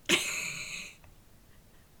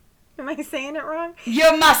 Am I saying it wrong?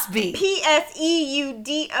 You must be. Pseudonym.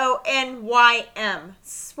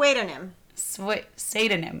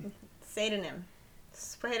 Pseudonym.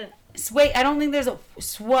 Pseudonym. I don't think there's a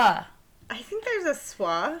swa. I think there's a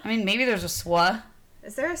swa. I mean, maybe there's a swa.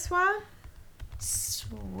 Is there a swa?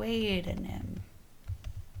 Pseudonym.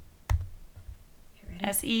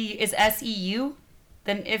 Is S-E-U?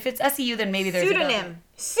 Then if it's S-E-U, then maybe there's pseudonym.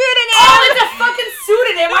 Pseudonym! Oh, it's a fucking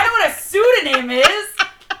pseudonym! I know what a pseudonym is!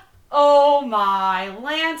 Oh my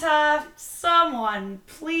Lanta. Someone,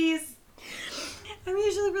 please. I'm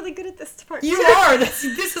usually really good at this part. You are. This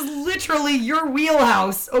is literally your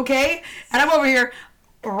wheelhouse, okay? And I'm over here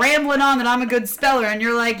rambling on that I'm a good speller, and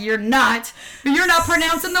you're like, you're not. But you're not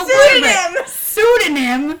pronouncing the word right.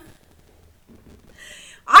 Pseudonym.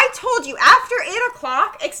 I told you, after 8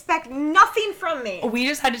 o'clock, expect nothing from me. We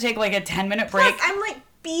just had to take like a 10-minute break. Plus, I'm like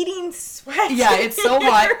beating sweat. Yeah, it's so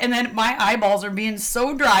hot. And then my eyeballs are being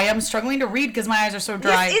so dry. I'm struggling to read because my eyes are so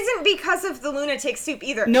dry. This isn't because of the lunatic soup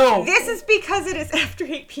either. No. This is because it is after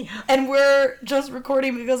 8 p.m. And we're just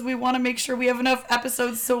recording because we want to make sure we have enough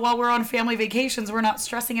episodes so while we're on family vacations, we're not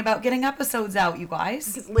stressing about getting episodes out, you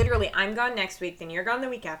guys. Because literally, I'm gone next week, then you're gone the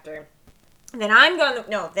week after. Then I'm gone.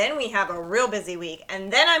 Then we have a real busy week.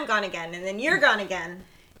 And then I'm gone again. And then you're gone again.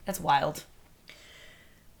 That's wild.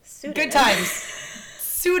 Pseudonym. Good times.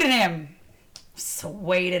 Pseudonym.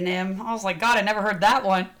 Pseudonym. I was like, God, I never heard that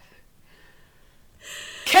one.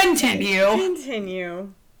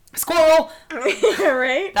 Continue. Squirrel.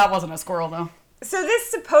 Right? That wasn't a squirrel, though. So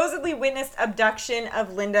this supposedly witnessed abduction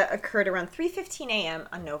of Linda occurred around 3:15 a.m.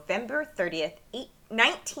 on November 30th,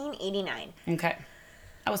 1989. Okay.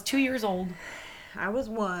 I was 2 years old. I was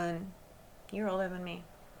 1. You're older than me.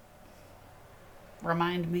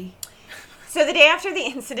 Remind me. So the day after the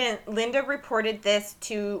incident, Linda reported this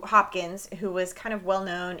to Hopkins, who was kind of well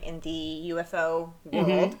known in the UFO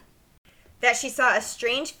world, that she saw a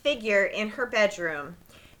strange figure in her bedroom.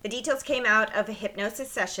 The details came out of a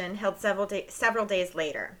hypnosis session held several days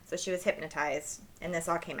later. So she was hypnotized, and this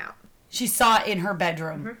all came out. She saw it in her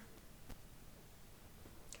bedroom. Mm-hmm.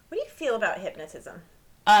 What do you feel about hypnotism?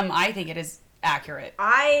 I think it is accurate.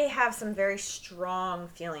 I have some very strong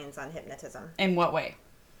feelings on hypnotism. In what way?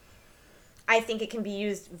 I think it can be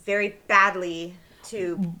used very badly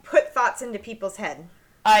to put thoughts into people's head.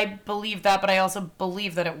 I believe that, but I also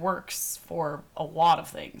believe that it works for a lot of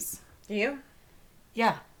things. Do you?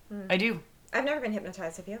 Yeah, I do. I've never been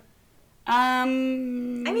hypnotized, have you? I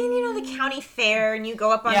mean, you know, the county fair, and you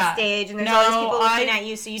go up on stage, and there's all these people looking at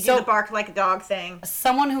you, so you do the bark like a dog thing.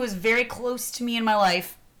 Someone who was very close to me in my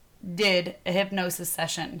life did a hypnosis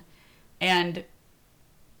session, and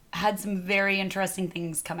had some very interesting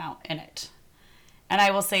things come out in it. And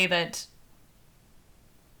I will say that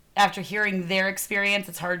after hearing their experience,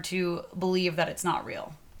 it's hard to believe that it's not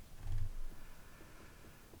real.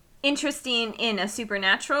 Interesting in a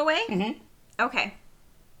supernatural way? Mm-hmm. Okay.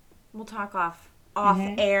 We'll talk off off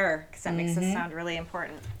air, because that makes us sound really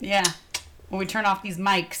important. Yeah. When we turn off these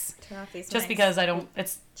mics. Just because I don't,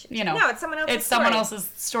 it's, No, it's someone else's story. It's someone else's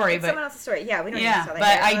story. It's someone else's story. Yeah, we don't need to tell but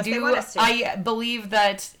that I believe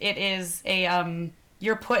that it is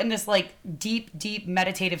you're put in this, like, deep, deep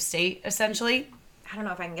meditative state, essentially. I don't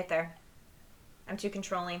know if I can get there. I'm too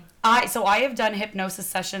controlling. So I have done hypnosis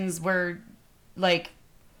sessions where, like,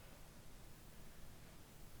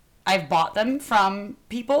 I've bought them from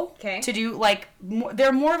people to do, like,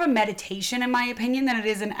 they're more of a meditation, in my opinion, than it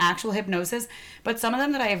is an actual hypnosis. But some of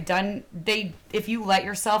them that I have done, if you let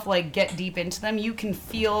yourself, like, get deep into them, you can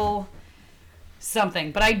feel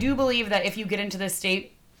something. But I do believe that if you get into this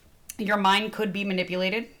state, your mind could be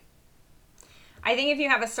manipulated. I think if you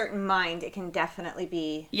have a certain mind, it can definitely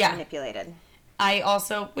be manipulated. I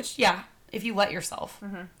also, if you let yourself,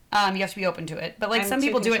 you have to be open to it. But, like, some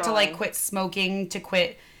people do it to, like, quit smoking, to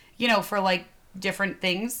quit, for, like, different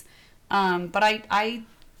things. But I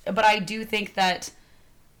do think that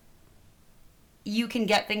you can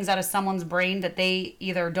get things out of someone's brain that they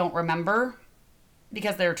either don't remember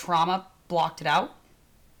because their trauma blocked it out,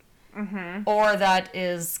 or that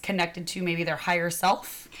is connected to maybe their higher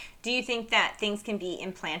self. Do you think that things can be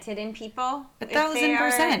implanted in people?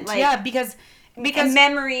 1,000%. Like, because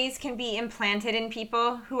memories can be implanted in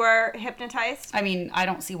people who are hypnotized? I mean, I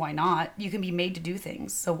don't see why not. You can be made to do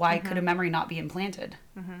things. So why could a memory not be implanted?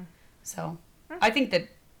 So I think that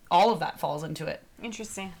all of that falls into it.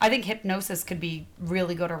 Interesting. I think hypnosis could be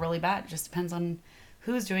really good or really bad. It just depends on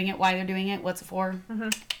who's doing it, why they're doing it, what's it for.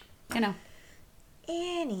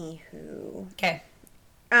 Anywho. Okay.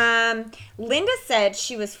 Linda said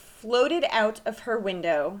she was floated out of her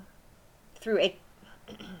window through a...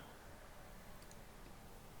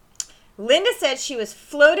 Linda said she was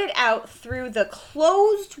floated out through the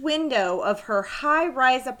closed window of her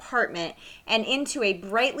high-rise apartment and into a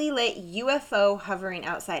brightly lit UFO hovering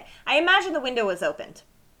outside. I imagine the window was opened.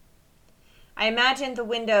 I imagine the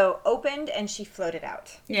window opened and she floated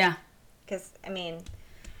out. Yeah. Because, I mean,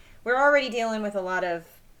 we're already dealing with a lot of,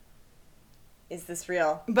 is this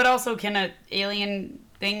real? But also, can an alien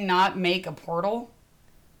thing not make a portal?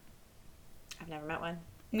 I've never met one.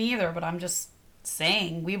 Me either, but I'm just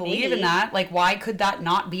saying we believe in that. Like, why could that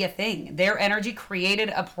not be a thing? Their energy created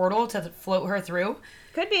a portal to float her through.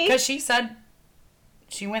 Could be. Because she said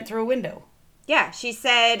she went through a window. Yeah, she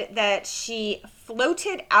said that she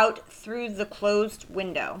floated out through the closed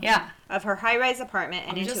window of her high-rise apartment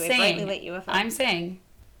and into a brightly lit UFO. I'm saying,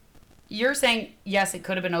 you're saying, yes, it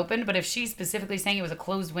could have been opened, but if she's specifically saying it was a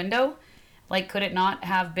closed window, like, could it not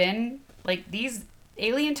have been? Like, these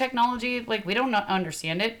alien technology, like, we don't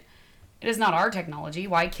understand it. It is not our technology.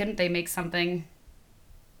 Why couldn't they make something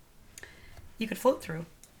you could float through?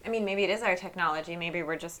 I mean, maybe it is our technology. Maybe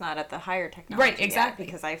we're just not at the higher technology. Right, exactly.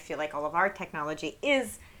 Because I feel like all of our technology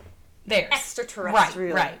is theirs.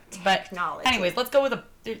 Extraterrestrial technology. But anyways, let's go with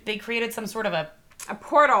they created some sort of a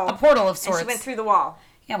portal. A portal of sorts. And she went through the wall.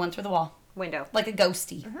 Yeah, went through the wall. Window. Like a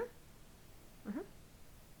ghosty.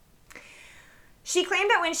 She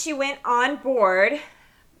claimed that when she went on board,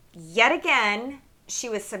 yet again, she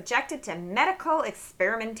was subjected to medical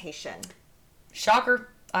experimentation. Shocker.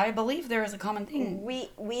 I believe there is a common thing.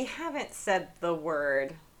 We haven't said the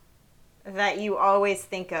word that you always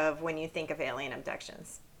think of when you think of alien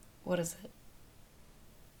abductions. What is it?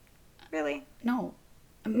 Really? No.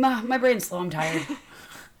 My brain's slow. I'm tired.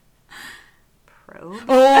 Probe?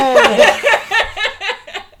 Oh!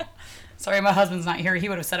 Sorry, my husband's not here. He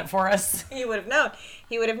would have said it for us. He would have known.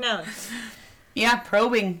 He would have known. Yeah,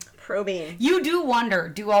 probing. Probing. You do wonder,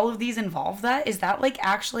 do all of these involve that? Is that, like,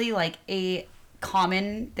 actually, like, a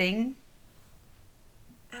common thing?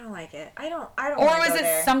 I don't like it. I don't Or was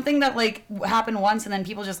it something that, like, happened once and then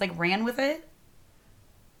people just, like, ran with it?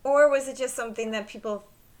 Or was it just something that people...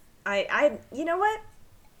 you know what?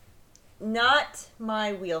 Not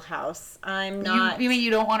my wheelhouse. I'm not... You mean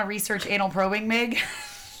you don't want to research anal probing, Meg?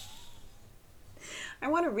 I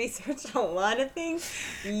want to research a lot of things.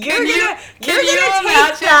 You're Can you gonna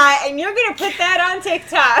take that and you're gonna put that on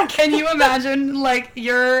TikTok. Can you imagine, like,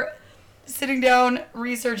 you're sitting down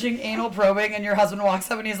researching anal probing and your husband walks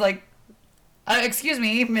up and he's like, excuse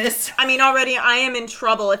me, miss. I mean, already I am in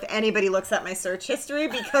trouble if anybody looks at my search history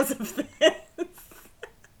because of this.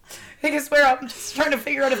 I can swear I'm just trying to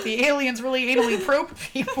figure out if the aliens really anally probe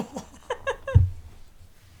people.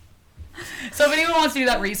 So if anyone wants to do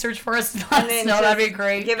that research for us, let us know. That'd be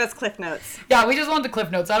great. Give us Cliff Notes. Yeah, we just want the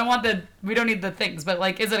Cliff Notes. We don't need the things. But,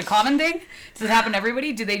 like, is it a common thing? Does it happen to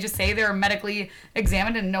everybody? Do they just say they're medically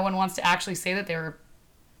examined and no one wants to actually say that they're...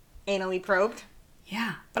 anally probed?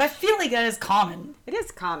 Yeah. But I feel like that is common. It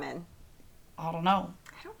is common. I don't know.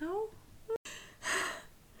 I don't know.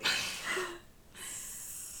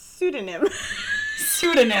 Pseudonym.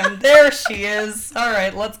 Pseudonym. There she is. All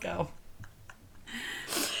right, let's go.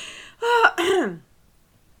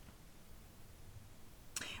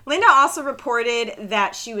 Linda also reported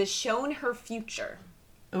that she was shown her future.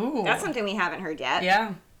 Ooh. That's something we haven't heard yet.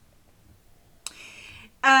 Yeah.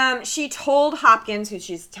 She told Hopkins, who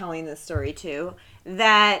she's telling this story to,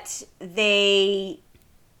 that they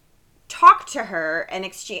talked to her and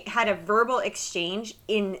had a verbal exchange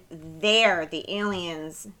in the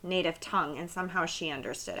aliens' native tongue, and somehow she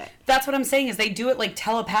understood it. That's what I'm saying, is they do it like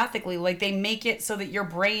telepathically. Like they make it so that your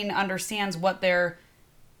brain understands what they're...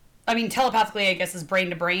 I mean, telepathically, I guess, is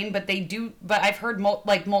brain to brain, but they do... But I've heard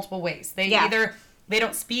multiple ways. They either... They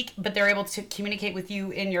don't speak, but they're able to communicate with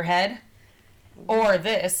you in your head. Or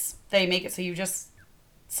they make it so you just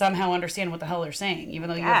somehow understand what the hell they're saying, even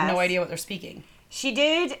though you have no idea what they're speaking. She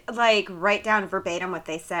did, like, write down verbatim what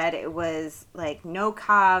they said. It was, like, no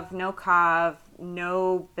kav,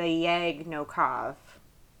 no bayeg, no kav.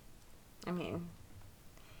 I mean,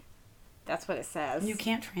 that's what it says. You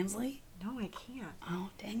can't translate? No, I can't. Oh,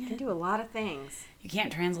 dang it. I can do a lot of things. You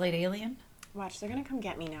can't translate alien? Watch, they're going to come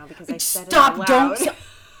get me now because I said it Stop, out loud. don't...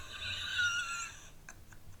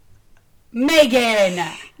 Megan!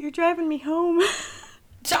 You're driving me home.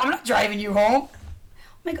 I'm not driving you home. Oh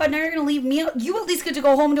my god, now you're gonna leave me out. You at least get to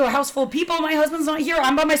go home to a house full of people. My husband's not here.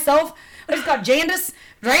 I'm by myself. I just got Jandis.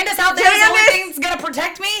 Jandis out there is the only thing that's gonna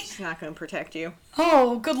protect me. She's not gonna protect you.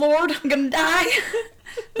 Oh, good lord. I'm gonna die.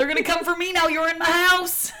 They're gonna come for me now. You're in my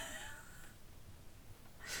house.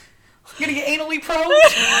 I'm gonna get anally probed.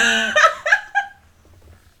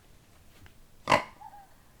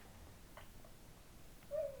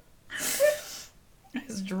 I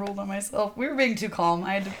just drooled on myself. We were being too calm.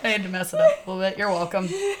 I had to mess it up a little bit. You're welcome.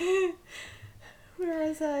 Where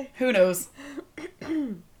was I? Who knows?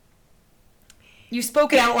 You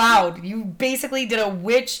spoke it out loud. You basically did a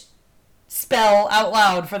witch spell out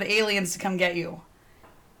loud for the aliens to come get you.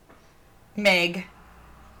 Meg.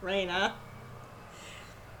 Reyna.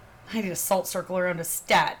 I need a salt circle around a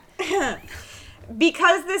stat.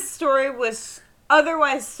 Because this story was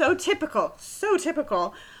otherwise so typical,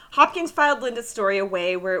 Hopkins filed Linda's story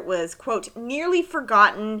away where it was, quote, nearly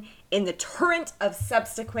forgotten in the torrent of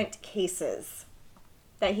subsequent cases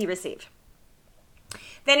that he received.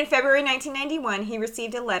 Then in February 1991, he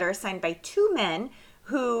received a letter signed by two men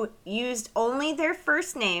who used only their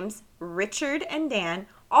first names, Richard and Dan,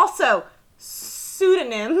 also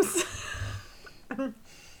pseudonyms.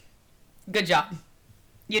 Good job.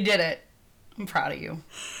 You did it. I'm proud of you.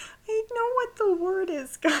 I know what the word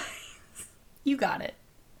is, guys. You got it.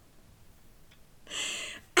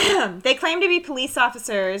 They claimed to be police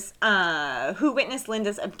officers who witnessed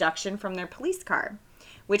Linda's abduction from their police car,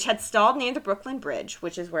 which had stalled near the Brooklyn Bridge,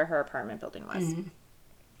 which is where her apartment building was. Mm-hmm.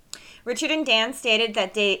 Richard and Dan stated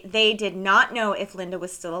that they did not know if Linda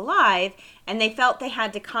was still alive, and they felt they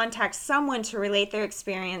had to contact someone to relate their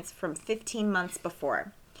experience from 15 months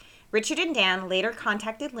before. Richard and Dan later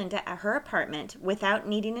contacted Linda at her apartment without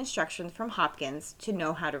needing instructions from Hopkins to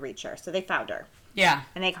know how to reach her. So they found her. Yeah.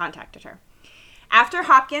 And they contacted her. After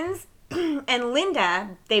Hopkins and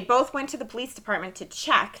Linda, they both went to the police department to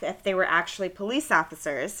check if they were actually police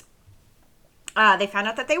officers. They found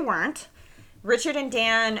out that they weren't. Richard and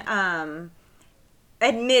Dan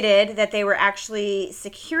admitted that they were actually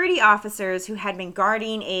security officers who had been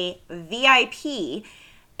guarding a VIP,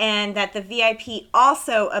 and that the VIP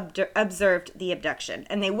also observed the abduction.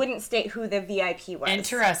 And they wouldn't state who the VIP was.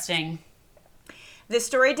 Interesting. The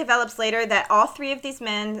story develops later that all three of these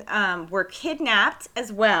men were kidnapped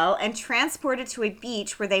as well and transported to a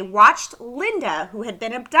beach where they watched Linda, who had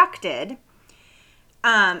been abducted.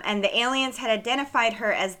 And the aliens had identified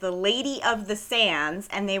her as the Lady of the Sands,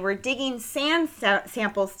 and they were digging sand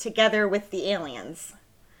samples together with the aliens.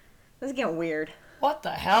 This is getting weird. What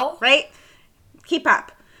the hell? Right? Keep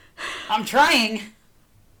up. I'm trying.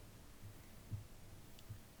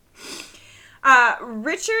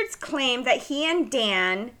 Richards claimed that he and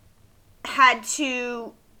Dan had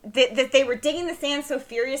to... That they were digging the sand so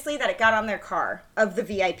furiously that it got on their car of the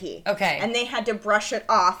VIP. Okay. And they had to brush it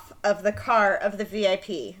off of the car of the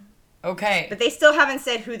VIP. Okay. But they still haven't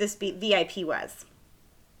said who this VIP was.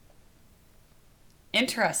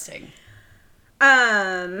 Interesting.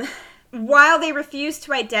 While they refused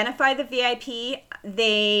to identify the VIP,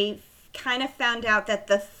 they kind of found out that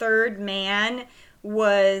the third man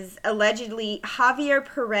was allegedly Javier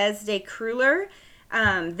Perez de Cruller,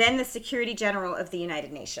 then the Secretary General of the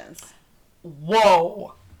United Nations.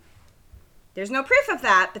 Whoa. There's no proof of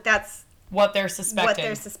that, but that's what they're suspecting. What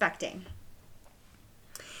they're suspecting.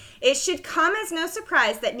 It should come as no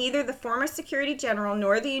surprise that neither the former Secretary General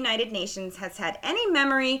nor the United Nations has had any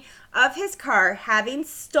memory of his car having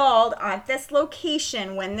stalled at this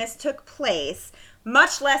location when this took place,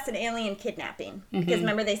 much less an alien kidnapping. Because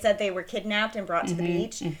remember they said they were kidnapped and brought to the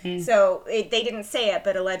beach? So they didn't say it,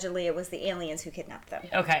 but allegedly it was the aliens who kidnapped them.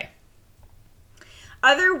 Okay.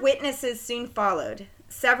 Other witnesses soon followed.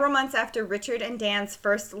 Several months after Richard and Dan's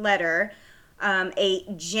first letter, a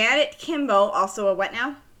Janet Kimball, also a what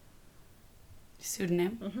now?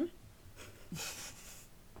 Pseudonym?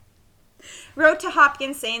 Wrote to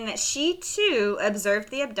Hopkins saying that she too observed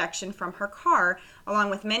the abduction from her car, along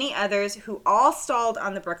with many others who all stalled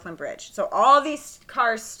on the Brooklyn Bridge. So all these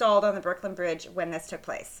cars stalled on the Brooklyn Bridge when this took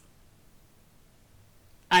place.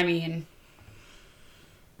 I mean...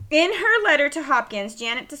 In her letter to Hopkins,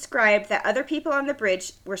 Janet described that other people on the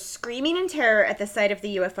bridge were screaming in terror at the sight of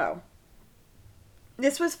the UFO.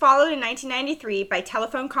 This was followed in 1993 by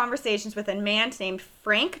telephone conversations with a man named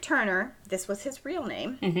Frank Turner. This was his real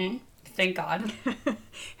name. Thank God.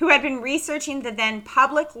 Who had been researching the then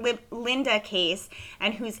public Linda case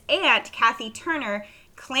and whose aunt, Kathy Turner,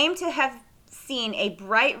 claimed to have seen a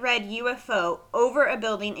bright red UFO over a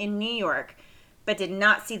building in New York, but did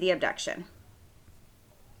not see the abduction.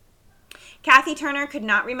 Kathy Turner could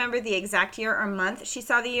not remember the exact year or month she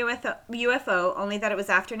saw the UFO, only that it was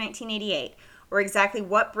after 1988, or exactly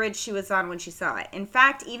what bridge she was on when she saw it. In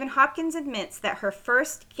fact, even Hopkins admits that her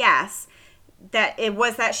first guess that it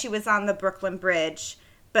was that she was on the Brooklyn Bridge,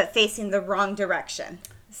 but facing the wrong direction.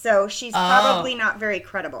 So she's probably not very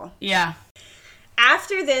credible. Yeah.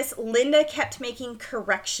 After this, Linda kept making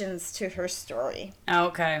corrections to her story.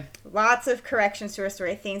 Okay. Lots of corrections to her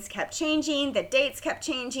story. Things kept changing. The dates kept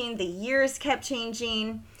changing. The years kept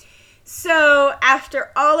changing. So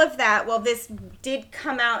after all of that, well, this did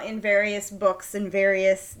come out in various books and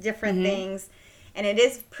various different things. And it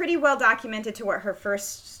is pretty well documented to what her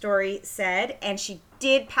first story said. And she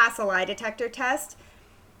did pass a lie detector test.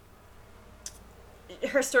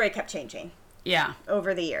 Her story kept changing. Yeah.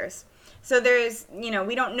 Over the years. So there's, we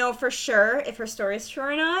don't know for sure if her story is true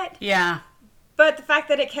or not. Yeah. But the fact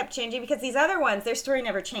that it kept changing, because these other ones, their story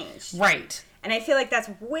never changed. Right. And I feel like that's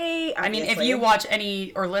way, obviously. I mean, if you watch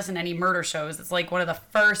any or listen to any murder shows, it's like one of the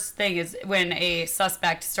first things is when a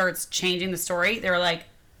suspect starts changing the story, they're like,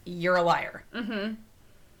 you're a liar.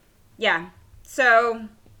 Yeah. So,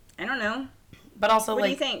 I don't know. But also, what like,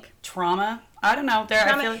 do you think? Trauma. I don't know.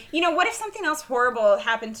 I feel like, what if something else horrible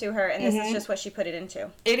happened to her and this is just what she put it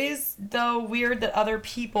into? It is, though, weird that other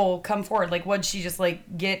people come forward. Like, would she just,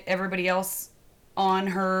 like, get everybody else on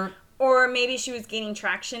her? Or maybe she was gaining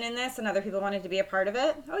traction in this and other people wanted to be a part of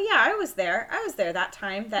it. Oh, yeah, I was there. I was there that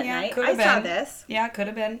time, that night. I saw this. Yeah, could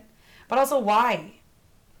have been. But also, why?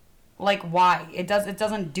 Like, why? It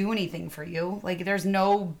doesn't do anything for you. Like, there's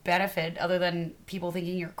no benefit other than people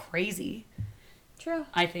thinking you're crazy. True.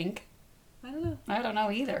 I think. I don't know. I don't know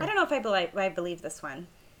either. I don't know if I believe this one.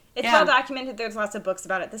 It's well documented. There's lots of books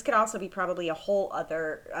about it. This could also be probably a whole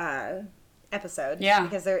other episode. Yeah.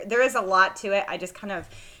 Because there is a lot to it. I just kind of...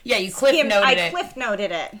 Yeah, you cliff noted it. I cliff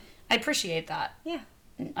noted it. I appreciate that. Yeah.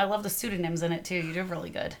 I love the pseudonyms in it, too. You did really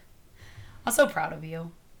good. I'm so proud of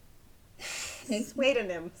you.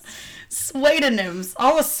 Pseudonyms.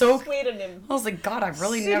 I was so... Pseudonyms. I was like, God, I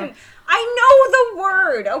really never... I know the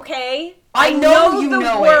word, okay? I know you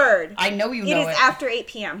know word. It. I know you know it. It is after 8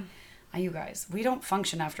 p.m. You guys, we don't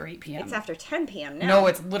function after 8 p.m. It's after 10 p.m. now. No,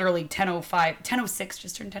 it's literally 10:05. 10:06,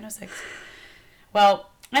 just turned 10:06.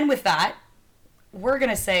 Well, and with that, we're going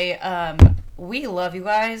to say we love you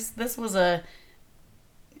guys. This was a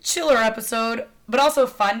chiller episode, but also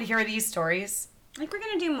fun to hear these stories. Like, we're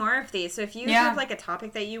going to do more of these. So if you have, like, a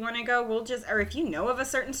topic that you want to go, or if you know of a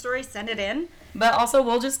certain story, send it in. But also,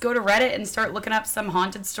 we'll just go to Reddit and start looking up some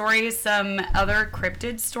haunted stories, some other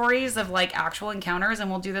cryptid stories of, like, actual encounters.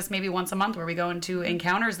 And we'll do this maybe once a month where we go into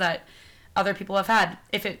encounters that other people have had,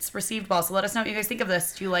 if it's received well. So let us know what you guys think of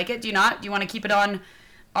this. Do you like it? Do you not? Do you want to keep it on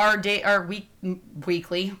our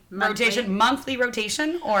weekly rotation, monthly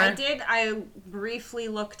rotation? Or I briefly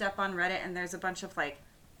looked up on Reddit, and there's a bunch of, like,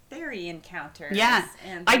 fairy encounters. Yeah.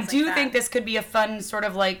 And I do think this could be a fun sort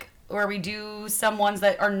of like where we do some ones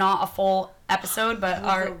that are not a full episode but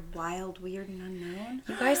are the wild, weird, and unknown.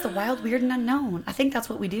 You guys, the wild, weird, and unknown. I think that's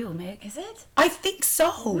what we do, Meg. Is it? I think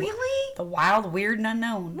so. Really? The wild, weird, and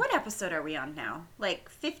unknown. What episode are we on now? Like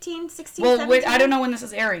 15, 16, well, 17? I don't know when this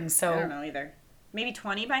is airing, so I don't know either. Maybe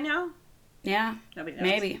 20 by now? Yeah. Nobody knows.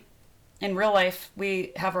 Maybe. In real life,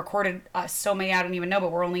 we have recorded so many I don't even know,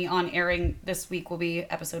 but we're only on airing this week will be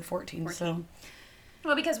episode 14. So,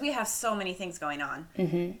 well, because we have so many things going on.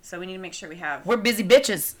 Mm-hmm. So we need to make sure we have... We're busy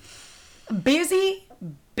bitches. Busy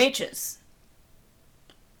bitches.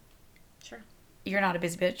 Sure. You're not a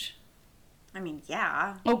busy bitch. I mean,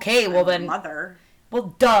 yeah. Okay, well then. Mother.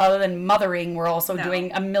 Well, duh. Then mothering, we're also No.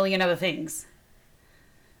 doing a million other things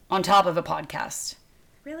on top of a podcast.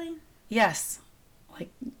 Really? Yes, like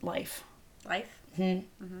life. Life?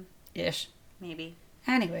 Ish. Maybe.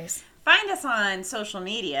 Anyways. Find us on social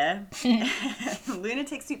media.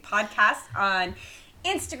 Lunatic Soup Podcast on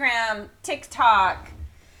Instagram, TikTok,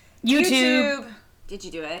 YouTube. Did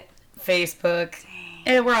you do it? Facebook.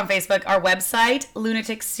 We're on Facebook. Our website,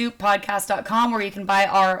 lunaticsouppodcast.com, where you can buy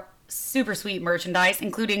our super sweet merchandise,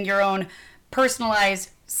 including your own personalized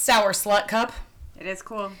sour slut cup. It is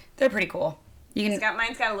cool. They're pretty cool. Mine's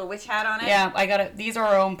got a little witch hat on it. Yeah, I got it. These are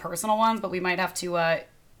our own personal ones, but we might have to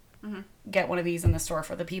get one of these in the store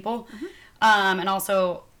for the people. And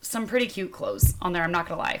also some pretty cute clothes on there. I'm not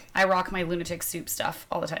gonna lie. I rock my Lunatic Soup stuff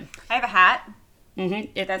all the time. I have a hat.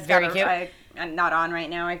 That's very cute. I'm not on right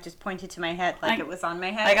now. I just pointed to my head like it was on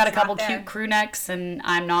my head. I got a couple cute crew necks, and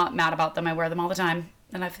I'm not mad about them. I wear them all the time,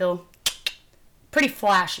 and I feel pretty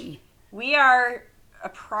flashy. We are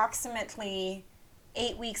approximately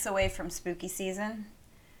 8 weeks away from spooky season.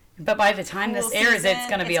 But by the time this airs, it's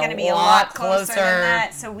going to be a lot lot closer closer. than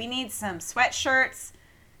that. So we need some sweatshirts,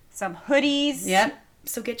 some hoodies. Yep.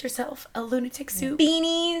 So get yourself a Lunatic Soup.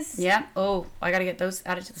 Beanies. Yep. Oh, I got to get those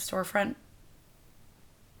added to the storefront.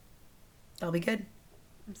 That'll be good.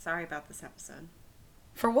 I'm sorry about this episode.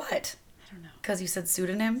 For what? I don't know. Because you said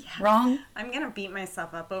pseudonym wrong? I'm going to beat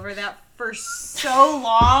myself up over that for so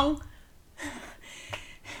long.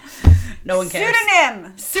 No one cares.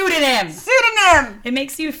 Pseudonym. Pseudonym. Pseudonym. It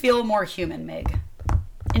makes you feel more human, Meg.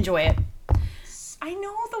 Enjoy it. I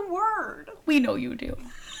know the word. We know you do.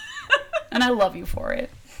 And I love you for it.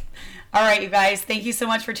 All right, you guys. Thank you so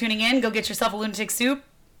much for tuning in. Go get yourself a Lunatic Soup.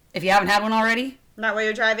 If you haven't had one already. Not while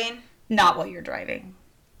you're driving? Not while you're driving.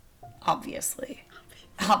 Obviously.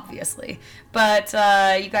 But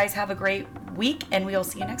you guys have a great week, and we'll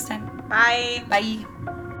see you next time. Bye. Bye.